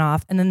 10%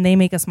 off. And then they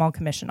make a small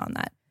commission on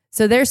that.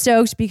 So they're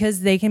stoked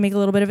because they can make a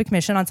little bit of a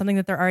commission on something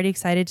that they're already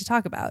excited to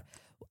talk about.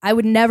 I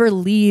would never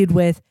lead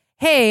with,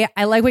 hey,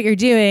 I like what you're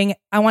doing.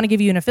 I want to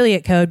give you an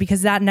affiliate code,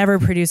 because that never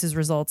produces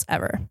results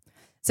ever.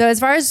 So as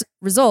far as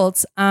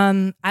results,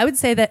 I would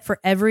say that for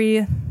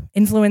every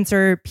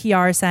influencer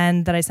PR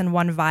send that I send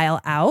one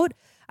vial out,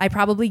 I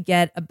probably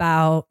get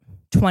about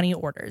 20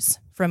 orders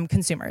from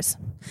consumers.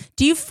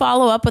 Do you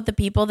follow up with the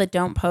people that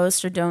don't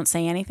post or don't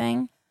say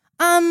anything?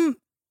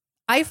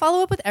 I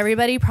follow up with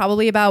everybody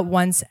probably about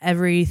once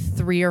every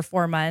 3 or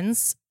 4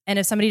 months. And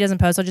if somebody doesn't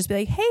post, I'll just be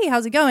like, hey,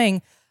 how's it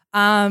going?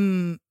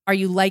 Are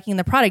you liking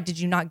the product? Did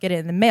you not get it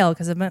in the mail?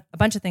 Because a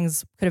bunch of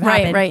things could have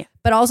happened. Right.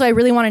 But also I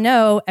really want to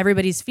know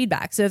everybody's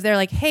feedback. So if they're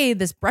like, hey,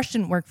 this brush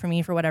didn't work for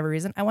me for whatever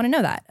reason, I want to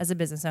know that as a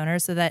business owner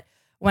so that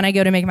when I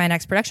go to make my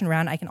next production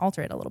round, I can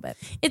alter it a little bit.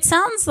 It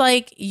sounds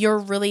like you're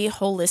really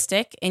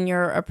holistic in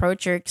your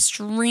approach. You're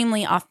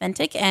extremely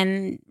authentic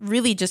and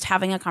really just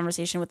having a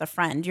conversation with a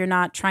friend. You're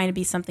not trying to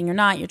be something you're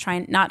not.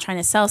 You're not trying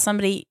to sell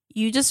somebody.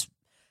 You just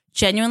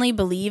genuinely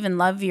believe and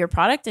love your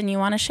product and you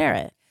want to share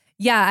it.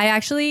 Yeah,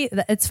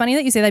 it's funny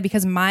that you say that,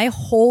 because my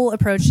whole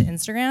approach to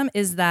Instagram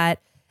is that,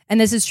 and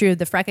this is true,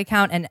 the Freck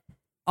account and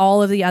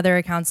all of the other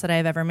accounts that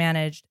I've ever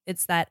managed,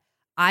 it's that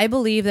I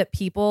believe that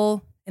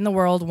people in the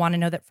world want to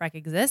know that Freck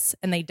exists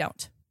and they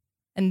don't.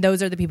 And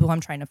those are the people who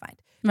I'm trying to find.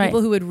 Right.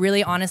 People who would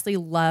really honestly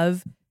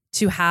love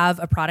to have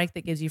a product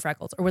that gives you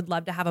freckles, or would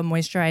love to have a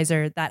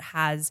moisturizer that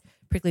has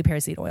prickly pear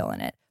seed oil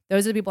in it.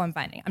 Those are the people I'm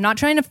finding. I'm not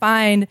trying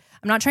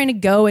to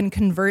go and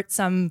convert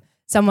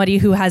somebody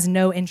who has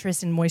no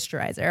interest in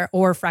moisturizer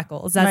or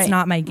freckles. That's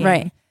not my game.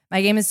 Right.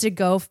 My game is to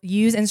go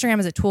use Instagram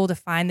as a tool to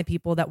find the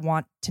people that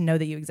want to know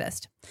that you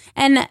exist.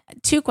 And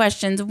 2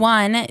 questions.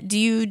 1, do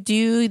you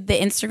do the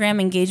Instagram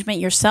engagement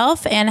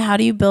yourself? And how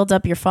do you build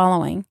up your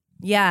following?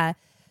 Yeah.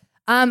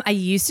 I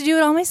used to do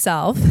it all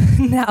myself.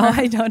 Now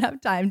I don't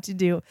have time to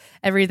do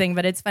everything,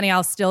 but it's funny.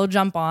 I'll still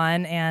jump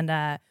on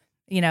and,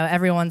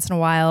 every once in a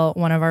while,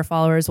 one of our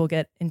followers will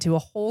get into a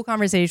whole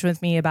conversation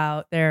with me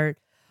about their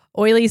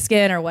oily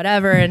skin or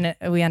whatever, and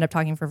we end up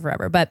talking for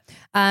forever. But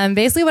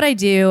basically what I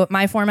do,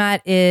 my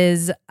format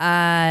is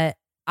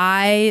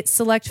I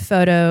select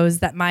photos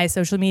that my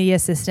social media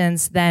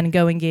assistants then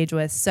go engage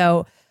with.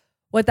 So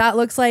what that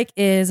looks like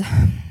is,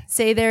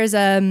 say there's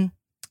a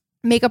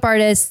makeup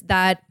artist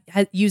that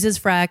uses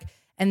Freck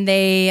and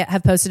they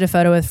have posted a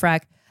photo with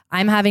Freck.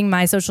 I'm having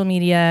my social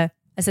media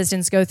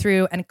assistants go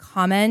through and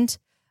comment,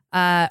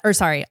 on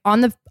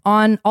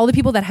all the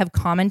people that have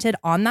commented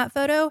on that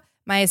photo.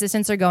 My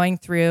assistants are going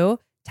through,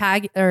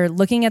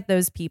 looking at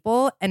those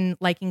people and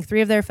liking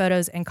 3 of their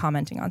photos and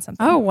commenting on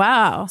something. Oh,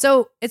 wow.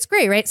 So it's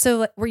great, right?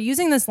 So we're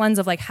using this lens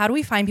of like, how do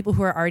we find people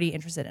who are already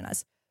interested in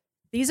us?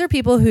 These are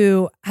people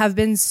who have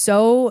been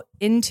so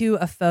into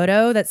a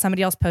photo that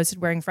somebody else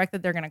posted wearing Freck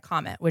that they're going to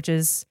comment, which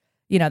is,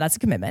 that's a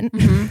commitment.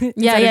 Mm-hmm.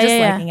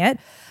 Liking it.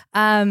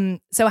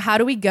 So how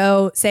do we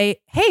go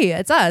say, hey,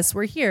 it's us.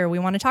 We're here. We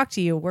want to talk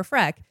to you. We're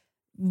Freck.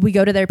 We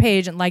go to their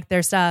page and like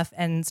their stuff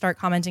and start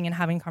commenting and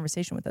having a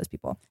conversation with those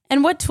people.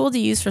 And what tool do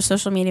you use for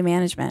social media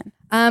management?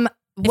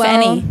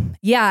 any?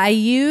 Yeah, I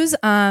use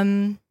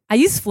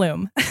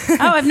Flume. Oh,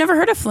 I've never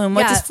heard of Flume.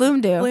 What does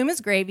Flume do? Flume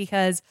is great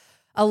because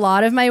a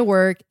lot of my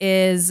work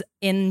is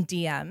in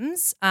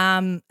DMs,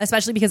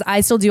 especially because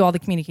I still do all the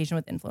communication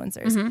with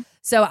influencers. Mm-hmm.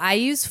 So I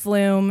use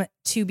Flume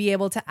to be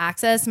able to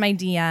access my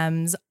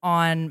DMs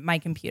on my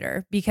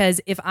computer,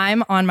 because if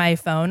I'm on my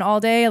phone all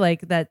day,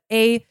 like that,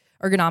 A,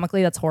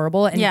 ergonomically, that's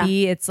horrible. And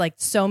B, it's like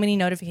so many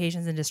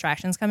notifications and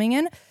distractions coming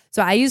in.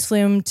 So I use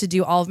Flume to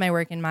do all of my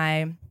work in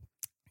my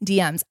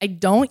DMs. I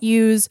don't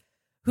use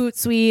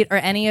Hootsuite or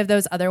any of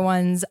those other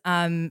ones.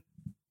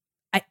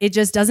 It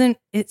just doesn't,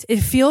 it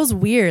feels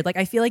weird. Like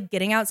I feel like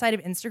getting outside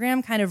of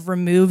Instagram kind of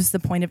removes the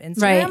point of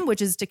Instagram,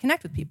 which is to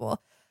connect with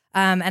people.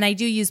 And I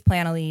do use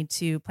Planoly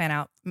to plan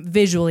out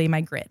visually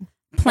my grid.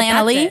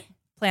 Planoly?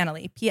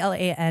 Planoly,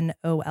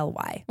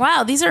 Planoly.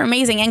 Wow, these are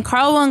amazing. And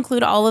Carl will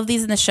include all of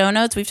these in the show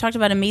notes. We've talked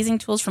about amazing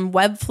tools from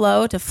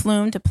Webflow to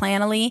Flume to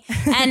Planoly.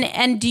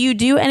 And do you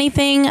do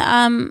anything?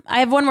 I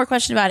have one more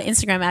question about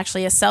Instagram,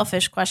 actually, a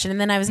selfish question. And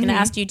then I was going to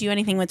ask, do you do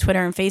anything with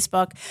Twitter and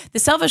Facebook? The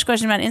selfish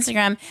question about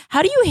Instagram,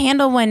 how do you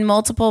handle when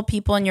multiple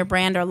people in your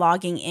brand are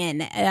logging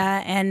in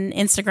and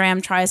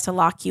Instagram tries to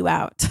lock you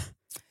out?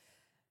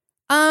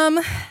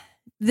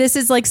 This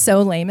is like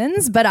so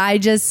layman's, but I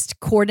just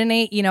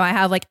coordinate, I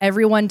have like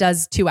everyone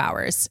does 2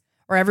 hours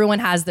or everyone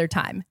has their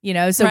time,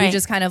 so we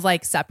just kind of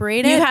like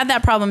separate it. You had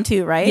that problem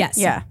too, right? Yes.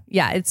 Yeah.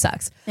 Yeah. It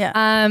sucks.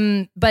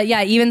 Yeah. But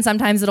yeah, even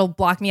sometimes it'll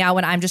block me out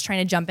when I'm just trying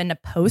to jump in to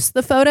post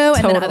the photo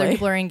and then other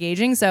people are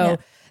engaging. So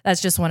that's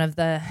just one of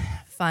the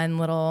fun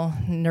little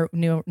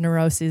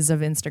neuroses of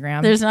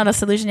Instagram. There's not a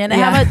solution yet.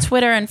 How about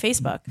Twitter and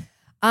Facebook?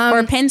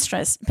 Or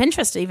Pinterest.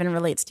 Pinterest even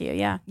relates to you,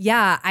 yeah.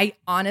 Yeah, I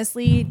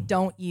honestly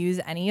don't use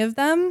any of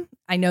them.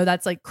 I know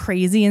that's like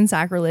crazy and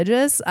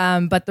sacrilegious,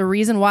 but the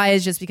reason why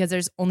is just because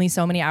there's only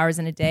so many hours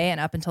in a day, and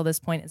up until this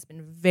point, it's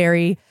been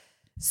very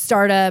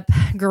startup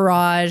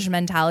garage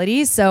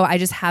mentality. So I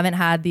just haven't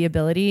had the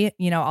ability.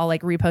 I'll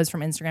like repost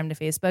from Instagram to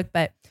Facebook,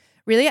 but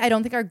really, I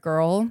don't think our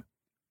girl,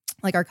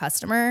 like our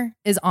customer,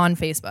 is on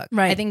Facebook.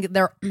 Right. I think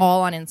they're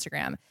all on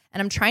Instagram,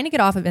 and I'm trying to get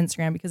off of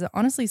Instagram because it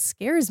honestly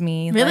scares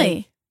me. Really.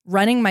 Like,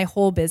 running my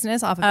whole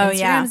business off of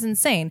Instagram is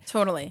insane.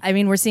 Totally. I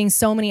mean, we're seeing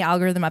so many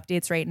algorithm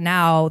updates right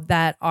now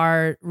that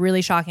are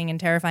really shocking and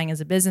terrifying as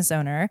a business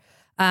owner,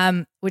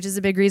 which is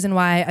a big reason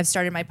why I've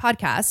started my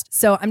podcast.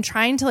 So I'm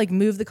trying to like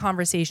move the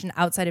conversation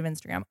outside of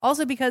Instagram.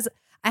 Also because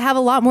I have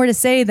a lot more to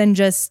say than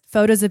just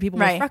photos of people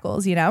with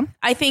freckles,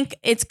 I think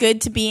it's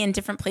good to be in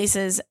different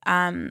places,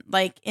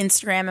 like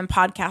Instagram and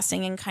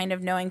podcasting and kind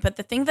of knowing. But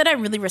the thing that I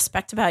really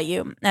respect about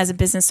you as a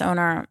business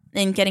owner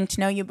and getting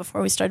to know you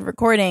before we started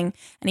recording,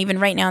 and even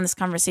right now in this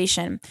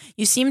conversation,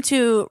 you seem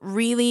to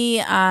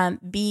really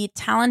be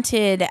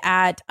talented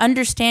at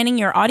understanding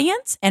your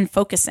audience and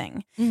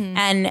focusing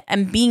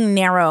and being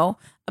narrow,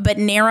 but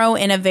narrow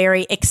in a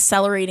very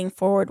accelerating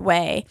forward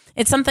way.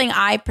 It's something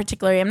I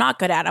particularly am not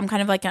good at. I'm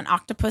kind of like an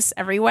octopus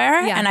everywhere.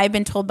 And I've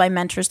been told by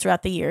mentors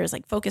throughout the years,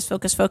 like focus,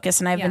 focus, focus.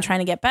 And I've been trying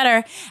to get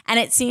better. And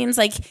it seems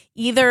like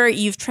either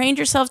you've trained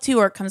yourself to,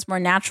 or it comes more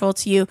natural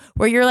to you,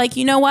 where you're like,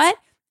 you know what?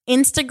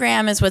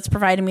 Instagram is what's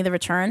providing me the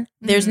return.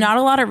 There's not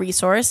a lot of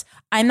resource.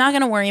 I'm not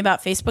going to worry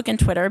about Facebook and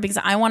Twitter because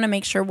I want to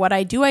make sure what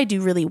I do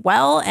really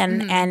well.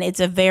 And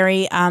it's a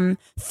very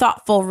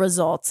thoughtful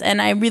results.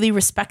 And I really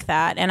respect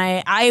that. And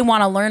I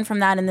want to learn from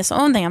that in this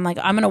own thing. I'm like,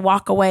 I'm going to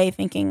walk away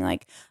thinking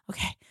like,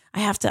 okay, I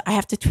have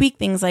to tweak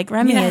things like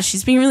Remy is.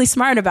 She's being really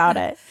smart about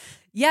it.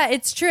 Yeah,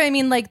 it's true. I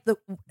mean, like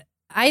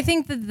I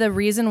think that the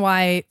reason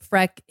why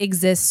Freck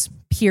exists,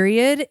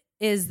 period,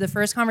 is the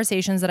first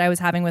conversations that I was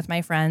having with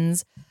my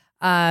friends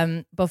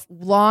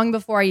long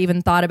before I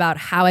even thought about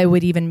how I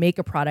would even make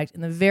a product.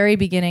 In the very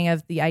beginning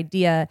of the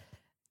idea,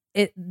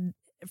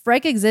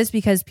 Freck exists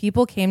because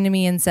people came to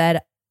me and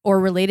said, or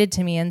related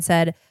to me and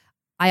said,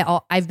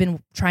 I've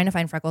been trying to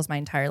find freckles my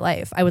entire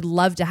life. I would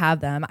love to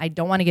have them. I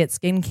don't want to get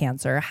skin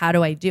cancer. How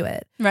do I do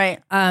it?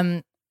 Right.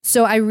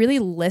 So I really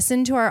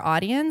listen to our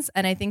audience,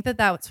 and I think that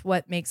that's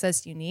what makes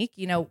us unique.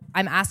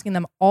 I'm asking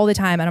them all the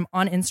time, and I'm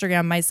on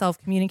Instagram myself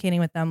communicating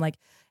with them like,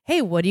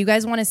 hey, what do you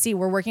guys want to see?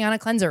 We're working on a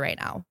cleanser right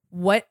now.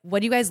 What do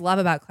you guys love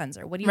about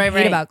cleanser? What do you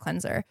hate about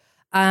cleanser?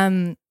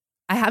 I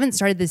haven't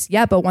started this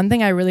yet, but one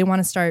thing I really want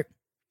to start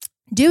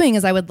doing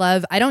is I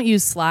don't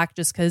use Slack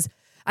just because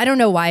I don't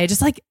know why. It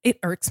just it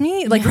irks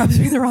me. It rubs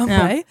me the wrong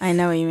way. I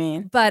know what you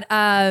mean. But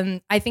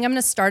I think I'm going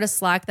to start a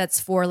Slack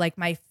that's for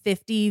my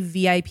 50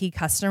 VIP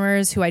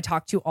customers who I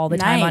talk to all the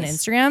time on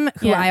Instagram,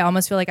 who I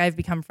almost feel like I've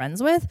become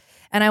friends with.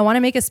 And I want to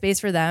make a space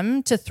for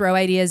them to throw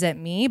ideas at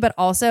me, but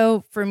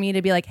also for me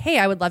to be like, hey,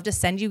 I would love to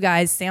send you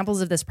guys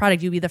samples of this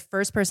product. You'd be the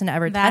first person to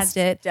ever test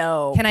it.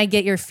 Dope. Can I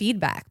get your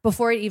feedback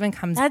before it even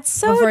comes? That's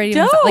so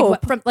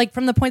dope.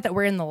 From the point that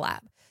we're in the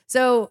lab.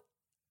 So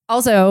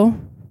also,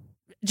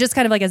 just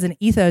kind of as an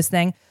ethos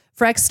thing,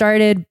 Freck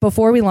started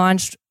before we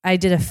launched. I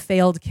did a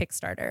failed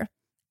Kickstarter,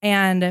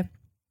 and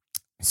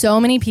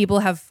so many people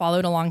have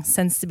followed along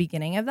since the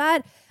beginning of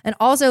that. And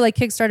also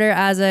Kickstarter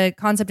as a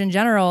concept in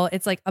general,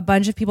 it's a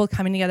bunch of people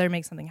coming together to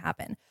make something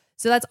happen.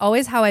 So that's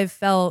always how I've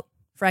felt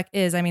Freck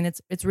is. I mean,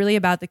 it's really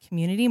about the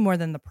community more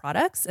than the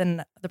products,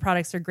 and the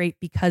products are great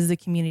because the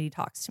community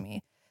talks to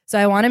me. So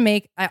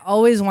I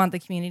always want the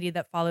community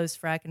that follows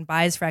Freck and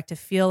buys Freck to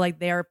feel like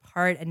they are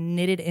part and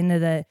knitted into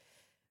the,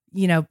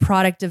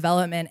 product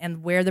development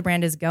and where the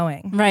brand is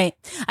going. Right.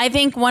 I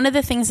think one of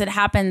the things that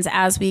happens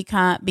as we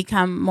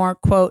become more,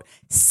 quote,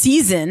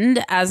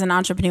 seasoned as an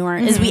entrepreneur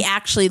is we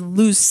actually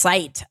lose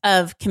sight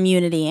of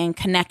community and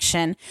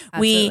connection.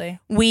 Absolutely.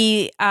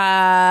 We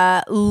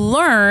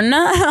learn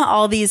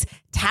all these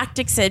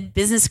tactics at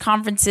business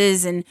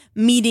conferences and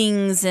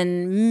meetings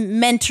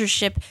and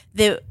mentorship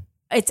that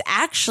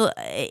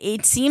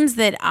it seems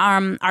that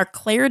our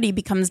clarity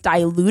becomes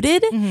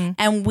diluted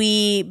and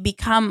we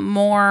become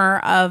more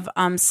of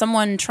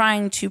someone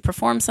trying to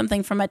perform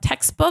something from a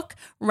textbook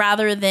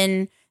rather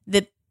than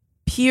the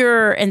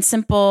pure and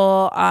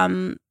simple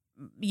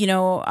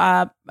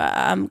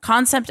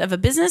concept of a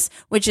business,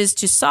 which is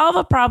to solve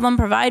a problem,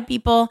 provide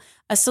people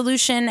a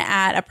solution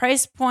at a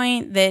price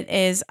point that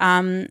is,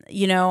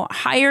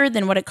 higher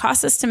than what it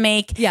costs us to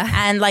make,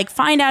 and like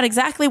find out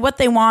exactly what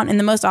they want in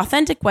the most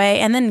authentic way,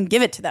 and then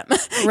give it to them.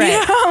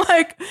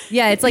 Right?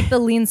 It's like the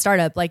lean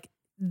startup. Like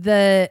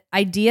the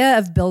idea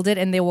of build it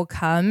and they will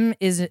come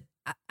is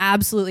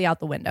absolutely out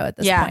the window at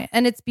this point,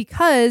 and it's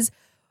because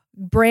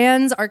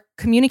brands are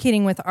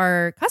communicating with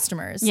our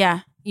customers. Yeah.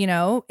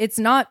 It's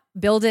not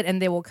build it and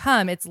they will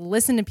come. It's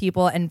listen to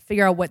people and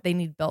figure out what they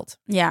need built.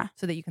 Yeah.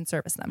 So that you can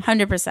service them.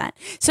 100%.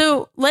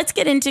 So let's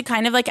get into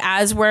kind of like,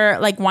 as we're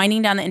like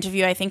winding down the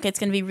interview, I think it's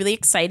going to be really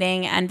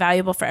exciting and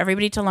valuable for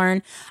everybody to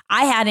learn.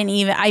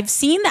 I've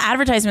seen the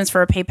advertisements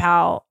for a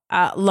PayPal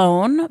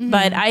loan,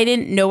 but I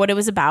didn't know what it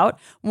was about.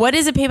 What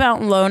is a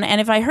PayPal loan?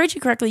 And if I heard you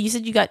correctly, you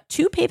said you got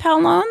 2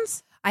 PayPal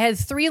loans? I had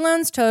 3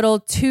 loans total,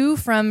 2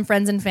 from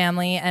friends and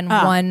family and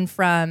 1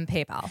 from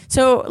PayPal.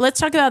 So let's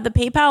talk about the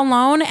PayPal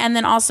loan and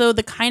then also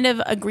the kind of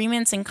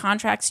agreements and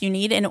contracts you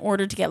need in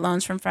order to get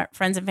loans from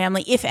friends and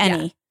family, if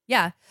any.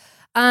 Yeah.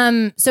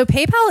 So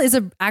PayPal is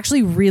a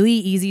actually really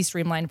easy,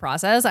 streamlined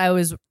process. I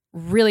was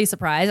really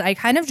surprised. I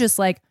kind of just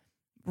like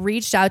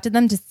reached out to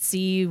them to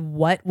see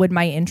what would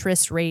my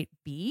interest rate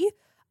be.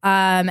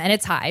 And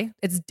it's high.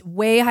 It's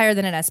way higher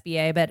than an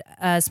SBA,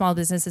 but Small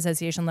Business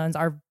Association loans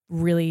are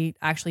really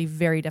actually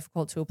very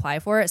difficult to apply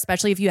for,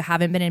 especially if you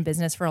haven't been in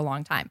business for a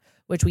long time,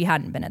 which we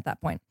hadn't been at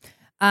that point.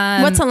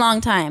 What's a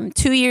long time?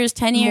 2 years,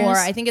 10 years? More.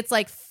 I think it's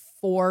like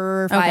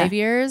 4 or 5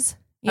 years,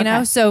 you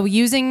know? So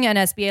using an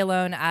SBA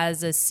loan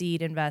as a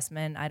seed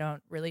investment, I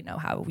don't really know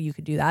how you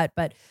could do that,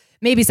 but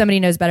maybe somebody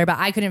knows better, but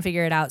I couldn't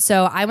figure it out.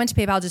 So I went to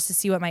PayPal just to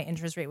see what my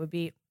interest rate would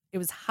be. It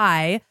was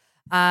high.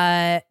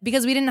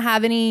 Because we didn't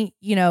have any,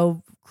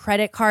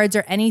 credit cards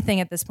or anything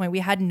at this point. We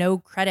had no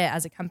credit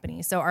as a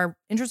company. So our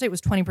interest rate was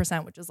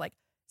 20%, which is like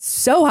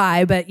so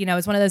high, but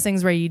it's one of those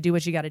things where you do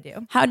what you got to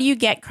do. How do you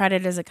get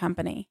credit as a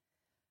company?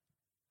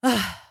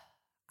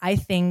 I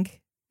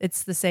think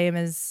it's the same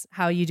as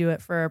how you do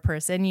it for a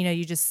person.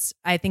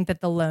 I think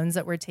that the loans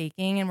that we're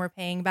taking and we're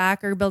paying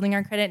back are building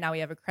our credit. Now we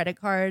have a credit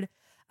card.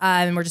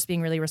 And we're just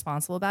being really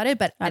responsible about it.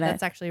 But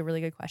that's actually a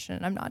really good question.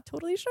 And I'm not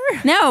totally sure.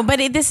 No,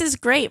 but this is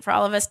great for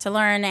all of us to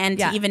learn and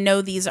to even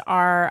know these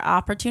are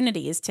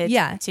opportunities to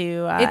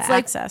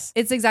access.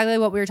 It's exactly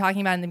what we were talking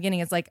about in the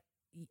beginning. It's like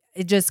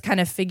just kind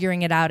of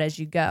figuring it out as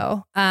you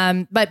go.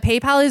 But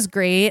PayPal is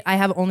great. I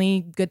have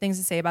only good things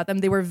to say about them.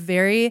 They were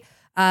very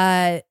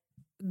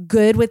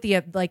good with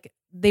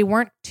they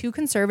weren't too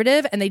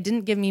conservative and they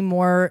didn't give me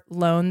more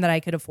loan that I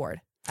could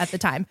afford at the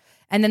time.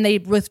 And then they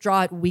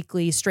withdraw it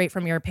weekly straight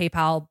from your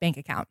PayPal bank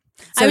account.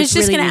 So I was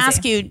just going to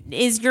ask you,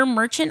 is your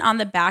merchant on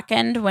the back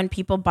end when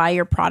people buy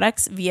your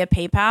products via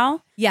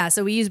PayPal? Yeah,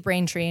 so we use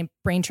Braintree.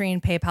 Braintree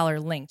and PayPal are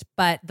linked,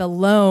 but the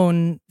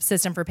loan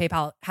system for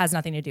PayPal has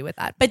nothing to do with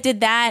that. But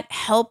did that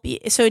help you?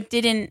 So it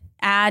didn't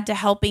add to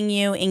helping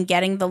you in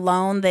getting the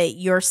loan that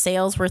your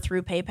sales were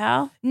through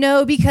PayPal?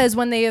 No, because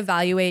when they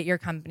evaluate your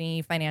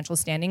company financial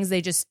standings,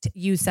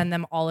 you send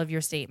them all of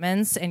your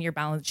statements and your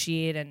balance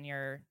sheet and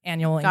your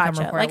annual income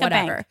report, like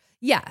whatever. A bank.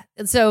 Yeah.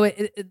 So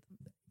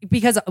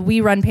because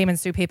we run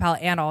payments through PayPal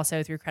and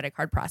also through credit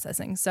card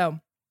processing. So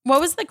what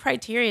was the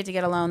criteria to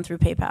get a loan through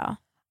PayPal?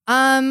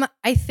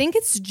 I think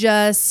it's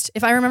just,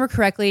 if I remember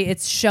correctly,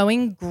 it's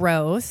showing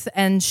growth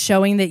and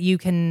showing that you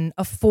can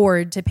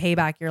afford to pay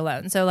back your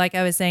loan. So like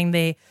I was saying,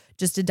 they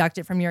just deduct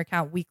it from your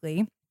account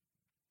weekly.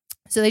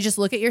 So they just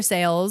look at your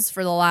sales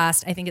for the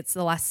last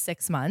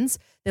 6 months.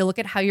 They look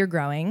at how you're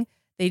growing.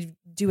 They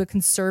do a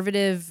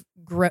conservative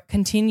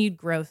continued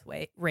growth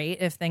rate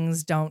if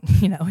things don't,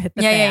 hit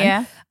the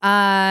fan.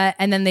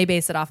 And then they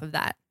base it off of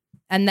that.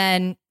 And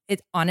then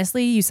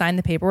honestly, you sign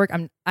the paperwork.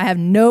 I have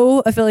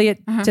no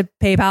affiliate to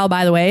PayPal,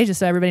 by the way, just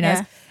so everybody knows.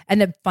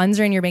 And the funds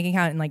are in your bank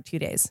account in like 2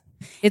 days.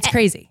 It's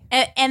crazy.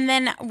 And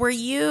then were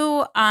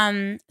you,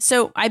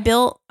 so I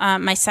built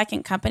my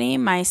second company,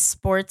 my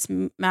sports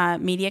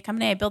media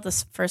company. I built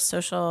this first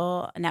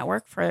social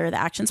network for the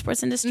action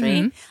sports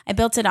industry. I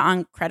built it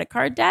on credit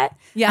card debt.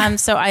 Yeah.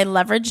 So I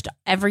leveraged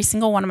every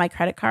single one of my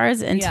credit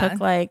cards and took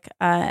like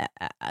a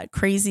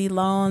crazy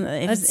loan.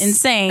 It was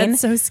insane.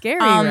 That's so scary,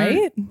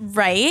 right?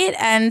 Right.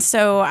 And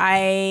so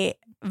I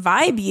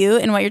vibe you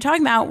in what you're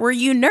talking about. Were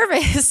you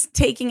nervous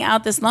taking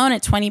out this loan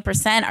at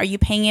 20%? Are you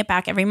paying it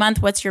back every month?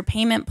 What's your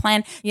payment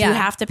plan? Yeah. Do you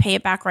have to pay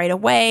it back right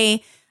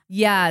away?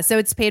 Yeah. So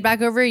it's paid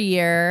back over a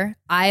year.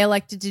 I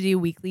elected to do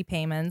weekly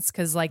payments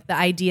because like the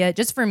idea,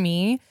 just for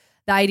me,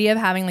 the idea of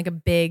having like a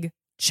big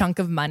chunk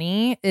of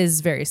money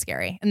is very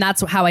scary. And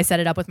that's how I set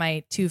it up with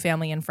my 2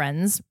 family and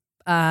friends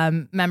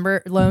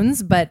member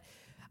loans. But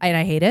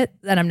I hate it,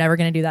 and I'm never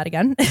going to do that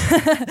again.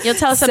 You'll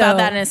tell us about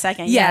that in a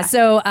second. Yeah.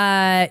 So,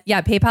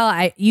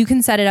 PayPal, you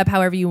can set it up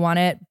however you want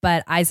it,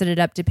 but I set it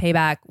up to pay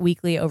back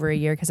weekly over a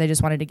year because I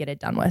just wanted to get it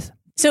done with.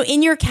 So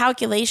in your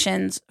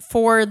calculations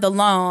for the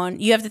loan,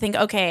 you have to think,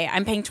 okay,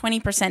 I'm paying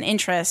 20%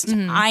 interest.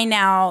 I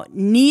now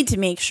need to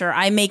make sure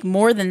I make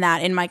more than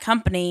that in my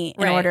company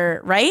in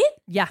order, right?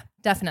 Yeah,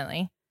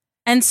 definitely.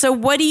 And so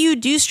what do you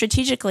do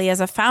strategically as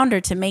a founder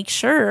to make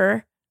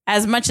sure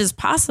as much as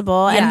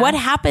possible? Yeah. And what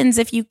happens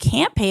if you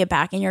can't pay it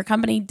back and your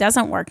company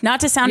doesn't work?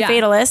 Not to sound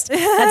fatalist.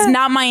 That's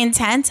not my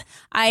intent.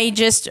 I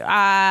just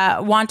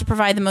want to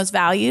provide the most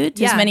value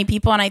to as many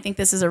people. And I think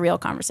this is a real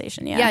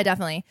conversation. Yeah,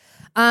 definitely.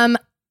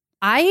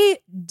 I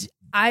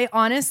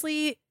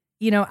honestly,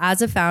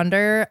 as a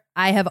founder,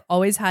 I have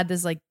always had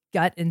this like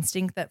gut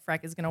instinct that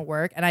Freck is going to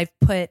work. And I've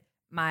put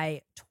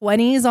my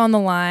 20s on the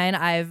line.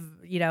 I've,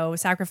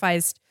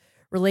 sacrificed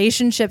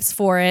relationships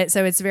for it.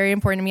 So it's very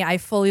important to me. I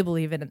fully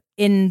believe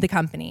in the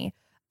company.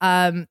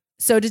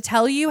 So to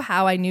tell you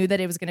how I knew that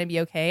it was going to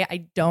be okay,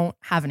 I don't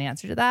have an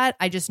answer to that.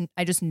 I just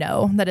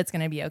know that it's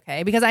going to be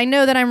okay because I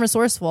know that I'm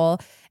resourceful.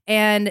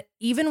 And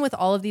even with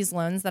all of these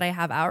loans that I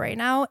have out right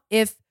now,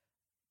 if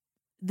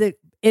the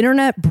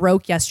internet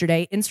broke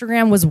yesterday,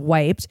 Instagram was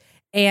wiped,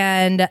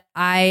 and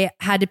I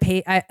had to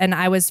pay, and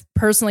I was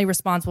personally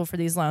responsible for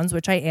these loans,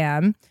 which I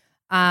am.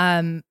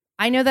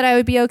 I know that I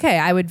would be okay.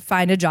 I would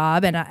find a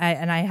job, and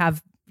I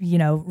have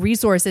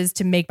resources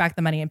to make back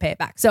the money and pay it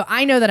back. So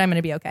I know that I'm going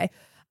to be okay.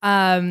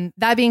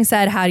 That being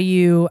said, how do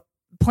you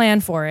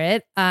plan for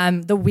it?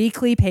 The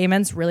weekly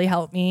payments really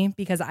help me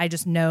because I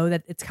just know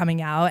that it's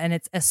coming out and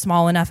it's a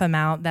small enough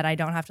amount that I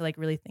don't have to like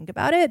really think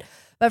about it.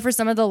 But for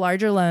some of the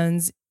larger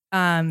loans,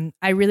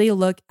 I really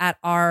look at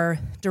our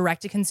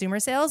direct to consumer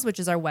sales, which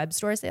is our web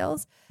store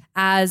sales,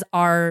 as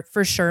our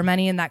for sure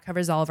money, and that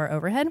covers all of our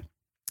overhead.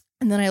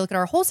 And then I look at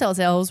our wholesale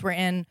sales. We're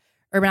in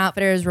Urban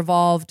Outfitters,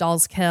 Revolve,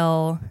 Dolls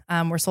Kill.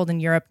 We're sold in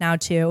Europe now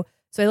too.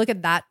 So I look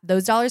at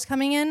those dollars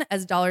coming in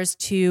as dollars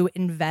to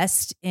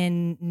invest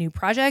in new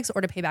projects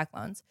or to pay back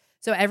loans.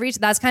 So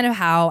that's kind of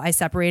how I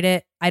separate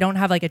it. I don't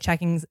have like a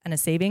checking and a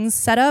savings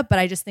setup, but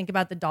I just think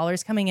about the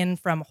dollars coming in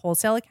from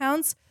wholesale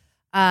accounts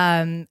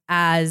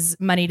as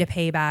money to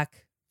pay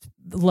back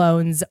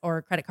loans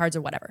or credit cards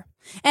or whatever.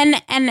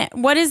 And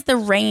what is the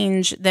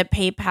range that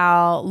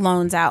PayPal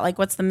loans out? Like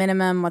what's the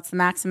minimum? What's the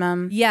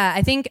maximum? Yeah,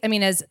 I think,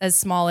 as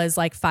small as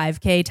like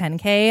 $5,000,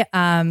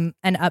 $10,000,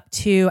 and up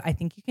to, I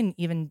think you can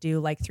even do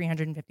like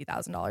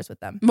 $350,000 with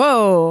them.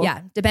 Whoa.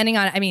 Yeah. Depending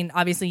on,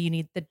 obviously you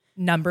need the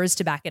numbers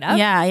to back it up.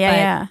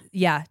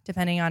 Yeah.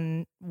 Depending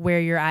on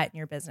where you're at in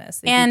your business.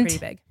 They can be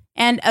pretty big.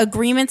 And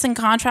agreements and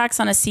contracts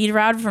on a seed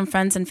round from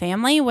friends and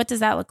family. What does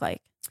that look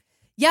like?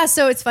 Yeah,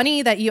 so it's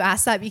funny that you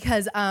asked that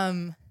because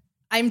I'm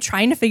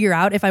trying to figure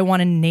out if I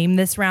want to name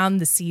this round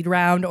the seed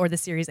round or the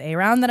Series A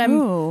round that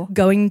I'm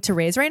going to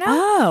raise right now.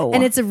 Oh.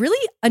 And it's a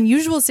really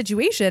unusual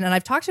situation. And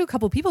I've talked to a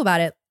couple people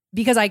about it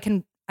because I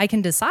can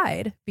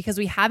decide because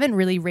we haven't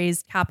really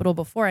raised capital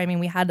before.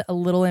 We had a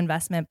little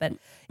investment, but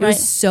it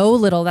was so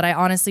little that I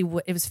honestly,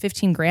 it was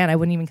 $15,000. I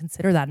wouldn't even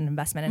consider that an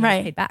investment, and it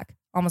was paid back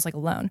almost like a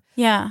loan.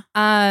 Yeah.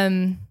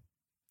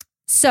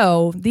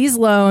 So these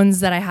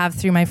loans that I have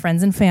through my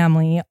friends and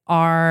family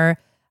are,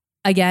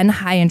 again,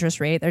 high interest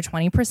rate. They're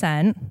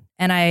 20%.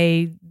 And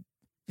I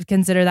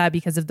consider that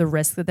because of the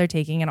risk that they're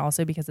taking and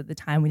also because at the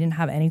time we didn't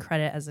have any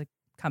credit as a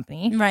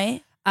company.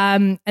 Right.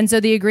 And so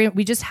the agreement,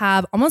 we just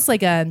have almost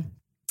like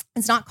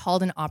it's not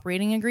called an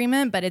operating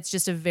agreement, but it's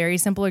just a very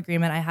simple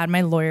agreement. I had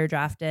my lawyer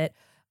draft it.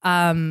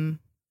 I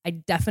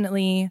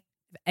definitely,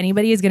 if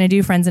anybody is going to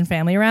do friends and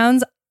family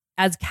rounds,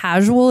 as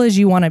casual as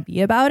you want to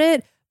be about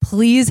it,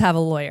 please have a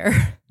lawyer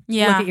look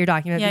at your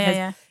document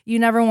because you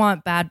never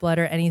want bad blood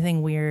or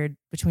anything weird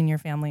between your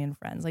family and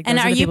friends. Like, those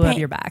are the people who have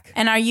your back.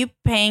 And are you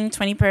paying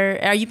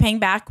are you paying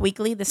back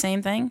weekly the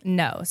same thing?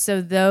 No.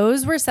 So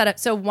those were set up.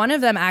 So one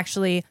of them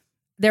actually,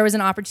 there was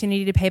an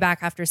opportunity to pay back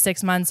after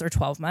 6 months or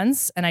 12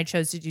 months. And I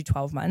chose to do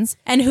 12 months.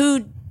 And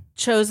who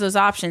chose those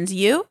options?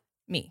 You?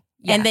 Me.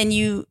 Yeah. And then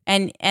you,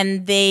 and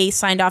they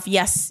signed off,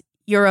 yes,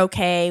 you're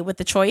okay with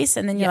the choice,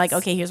 and then you're like,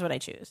 okay, here's what I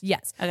choose.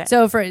 Yes. Okay.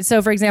 So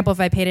for example, if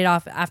I paid it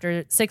off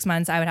after 6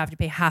 months, I would have to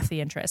pay half the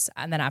interest,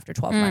 and then after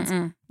 12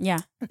 months. Yeah.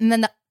 And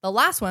then the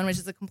last one, which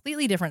is a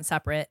completely different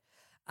separate,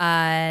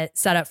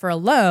 set up for a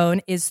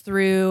loan is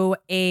through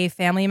a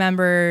family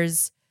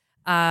member's,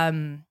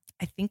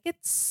 I think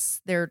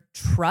it's their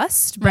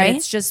trust, but Right.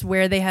 it's just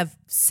where they have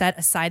set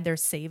aside their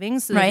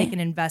savings so that they can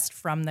invest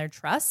from their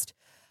trust.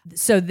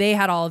 So they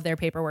had all of their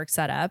paperwork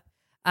set up,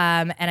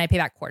 and I pay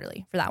back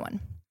quarterly for that one.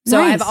 So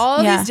I have all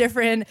of these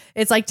different,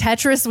 it's like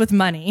Tetris with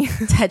money.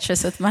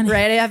 Tetris with money.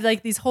 Right? I have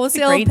like these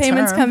wholesale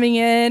payments coming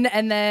in,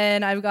 and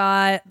then I've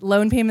got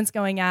loan payments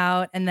going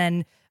out, and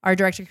then our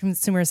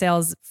direct-to-consumer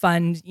sales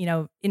fund,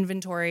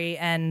 inventory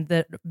and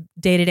the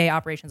day-to-day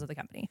operations of the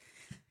company.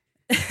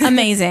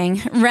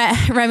 Amazing.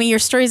 Remy, your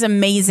story is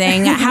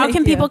amazing. How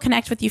can people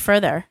connect with you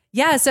further?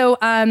 Yeah, so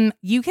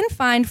you can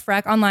find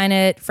Freck online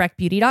at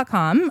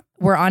freckbeauty.com.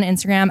 We're on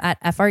Instagram at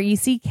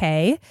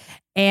FRECK.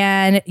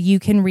 And you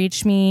can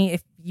reach me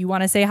if you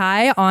want to say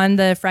hi on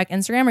the Freck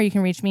Instagram, or you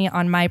can reach me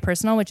on my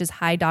personal, which is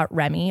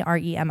hi.remy,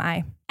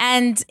 REMI.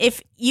 And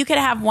if you could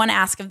have one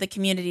ask of the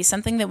community,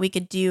 something that we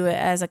could do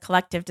as a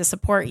collective to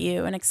support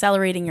you in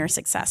accelerating your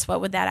success,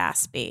 what would that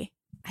ask be?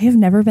 I have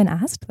never been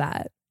asked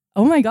that.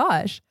 Oh my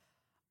gosh.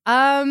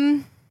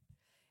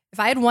 If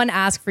I had one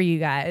ask for you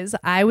guys,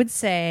 I would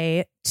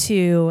say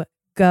to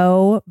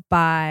go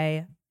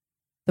buy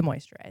the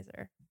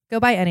moisturizer. Go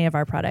buy any of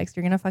our products.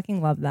 You're going to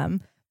fucking love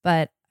them.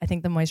 But I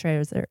think the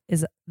moisturizer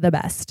is the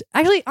best.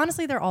 Actually,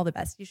 honestly, they're all the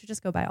best. You should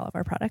just go buy all of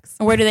our products.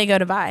 Where do they go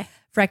to buy?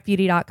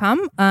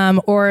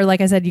 freckbeauty.com. Or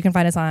like I said, you can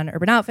find us on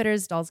Urban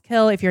Outfitters, Dolls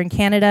Kill. If you're in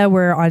Canada,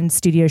 we're on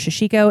Studio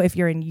Shishiko. If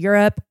you're in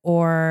Europe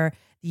or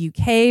the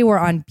UK, we're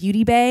on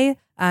Beauty Bay.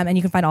 And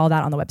you can find all of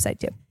that on the website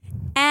too.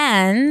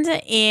 And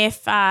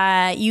if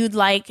you'd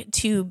like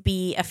to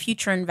be a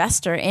future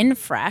investor in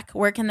Freck,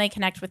 where can they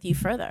connect with you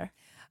further?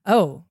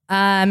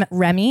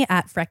 Remy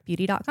at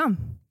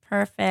freckbeauty.com.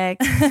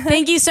 Perfect.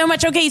 Thank you so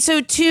much. Okay, so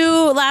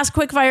 2 last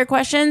quick fire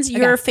questions.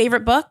 Your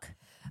favorite book?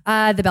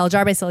 The Bell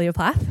Jar by Sylvia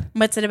Plath.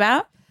 What's it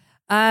about?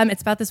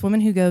 It's about this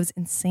woman who goes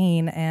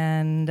insane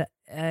and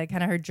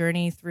kind of her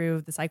journey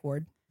through the psych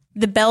ward.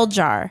 The Bell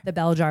Jar. The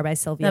Bell Jar by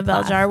Sylvia Plath. The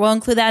Bell Jar. We'll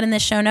include that in the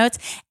show notes.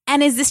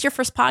 And is this your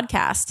first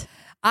podcast?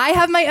 I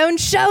have my own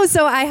show.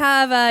 So I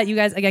have, you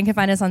guys, again, can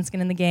find us on Skin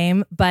in the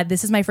Game. But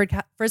this is my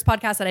first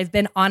podcast that I've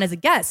been on as a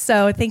guest.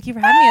 So thank you for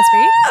having me,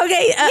 Espree.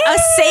 Okay, a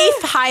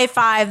safe high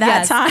five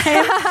that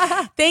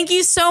time. Thank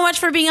you so much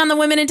for being on the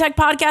Women in Tech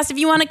podcast. If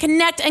you want to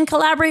connect and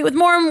collaborate with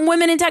more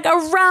women in tech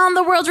around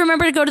the world,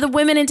 remember to go to the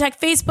Women in Tech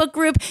Facebook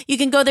group. You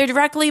can go there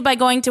directly by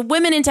going to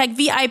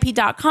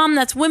womenintechvip.com.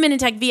 That's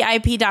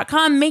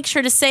womenintechvip.com. Make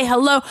sure to say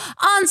hello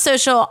on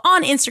social,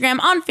 on Instagram,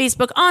 on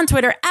Facebook, on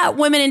Twitter, at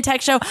Women in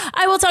Tech Show.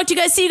 I will talk to you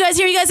guys. See you guys,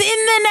 hear you guys in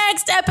the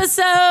next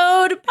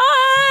episode.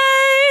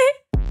 Bye.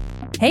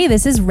 Hey,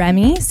 this is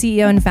Remy,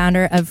 CEO and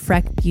founder of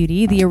Freck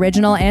Beauty, the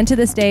original and to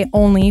this day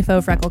only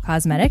faux freckle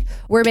cosmetic.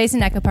 We're based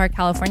in Echo Park,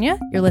 California.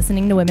 You're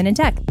listening to Women in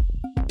Tech.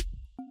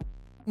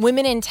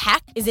 Women in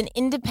Tech is an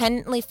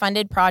independently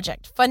funded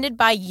project funded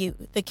by you,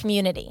 the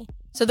community.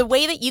 So the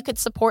way that you could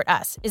support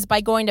us is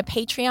by going to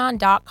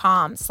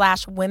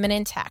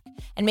patreon.com/womenintech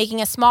and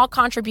making a small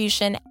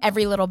contribution.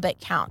 Every little bit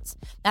counts.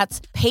 That's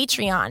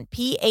Patreon,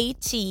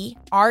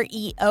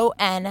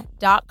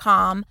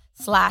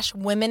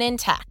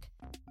 patreon.com/womenintech.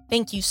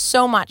 Thank you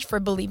so much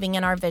for believing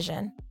in our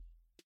vision.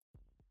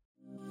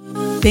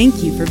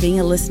 Thank you for being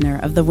a listener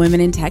of the Women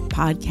in Tech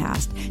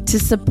podcast. To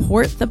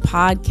support the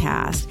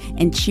podcast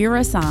and cheer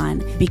us on,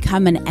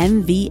 become an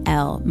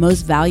MVL,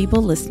 Most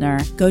Valuable Listener,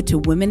 go to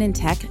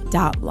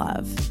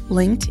womenintech.love,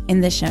 linked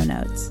in the show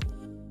notes.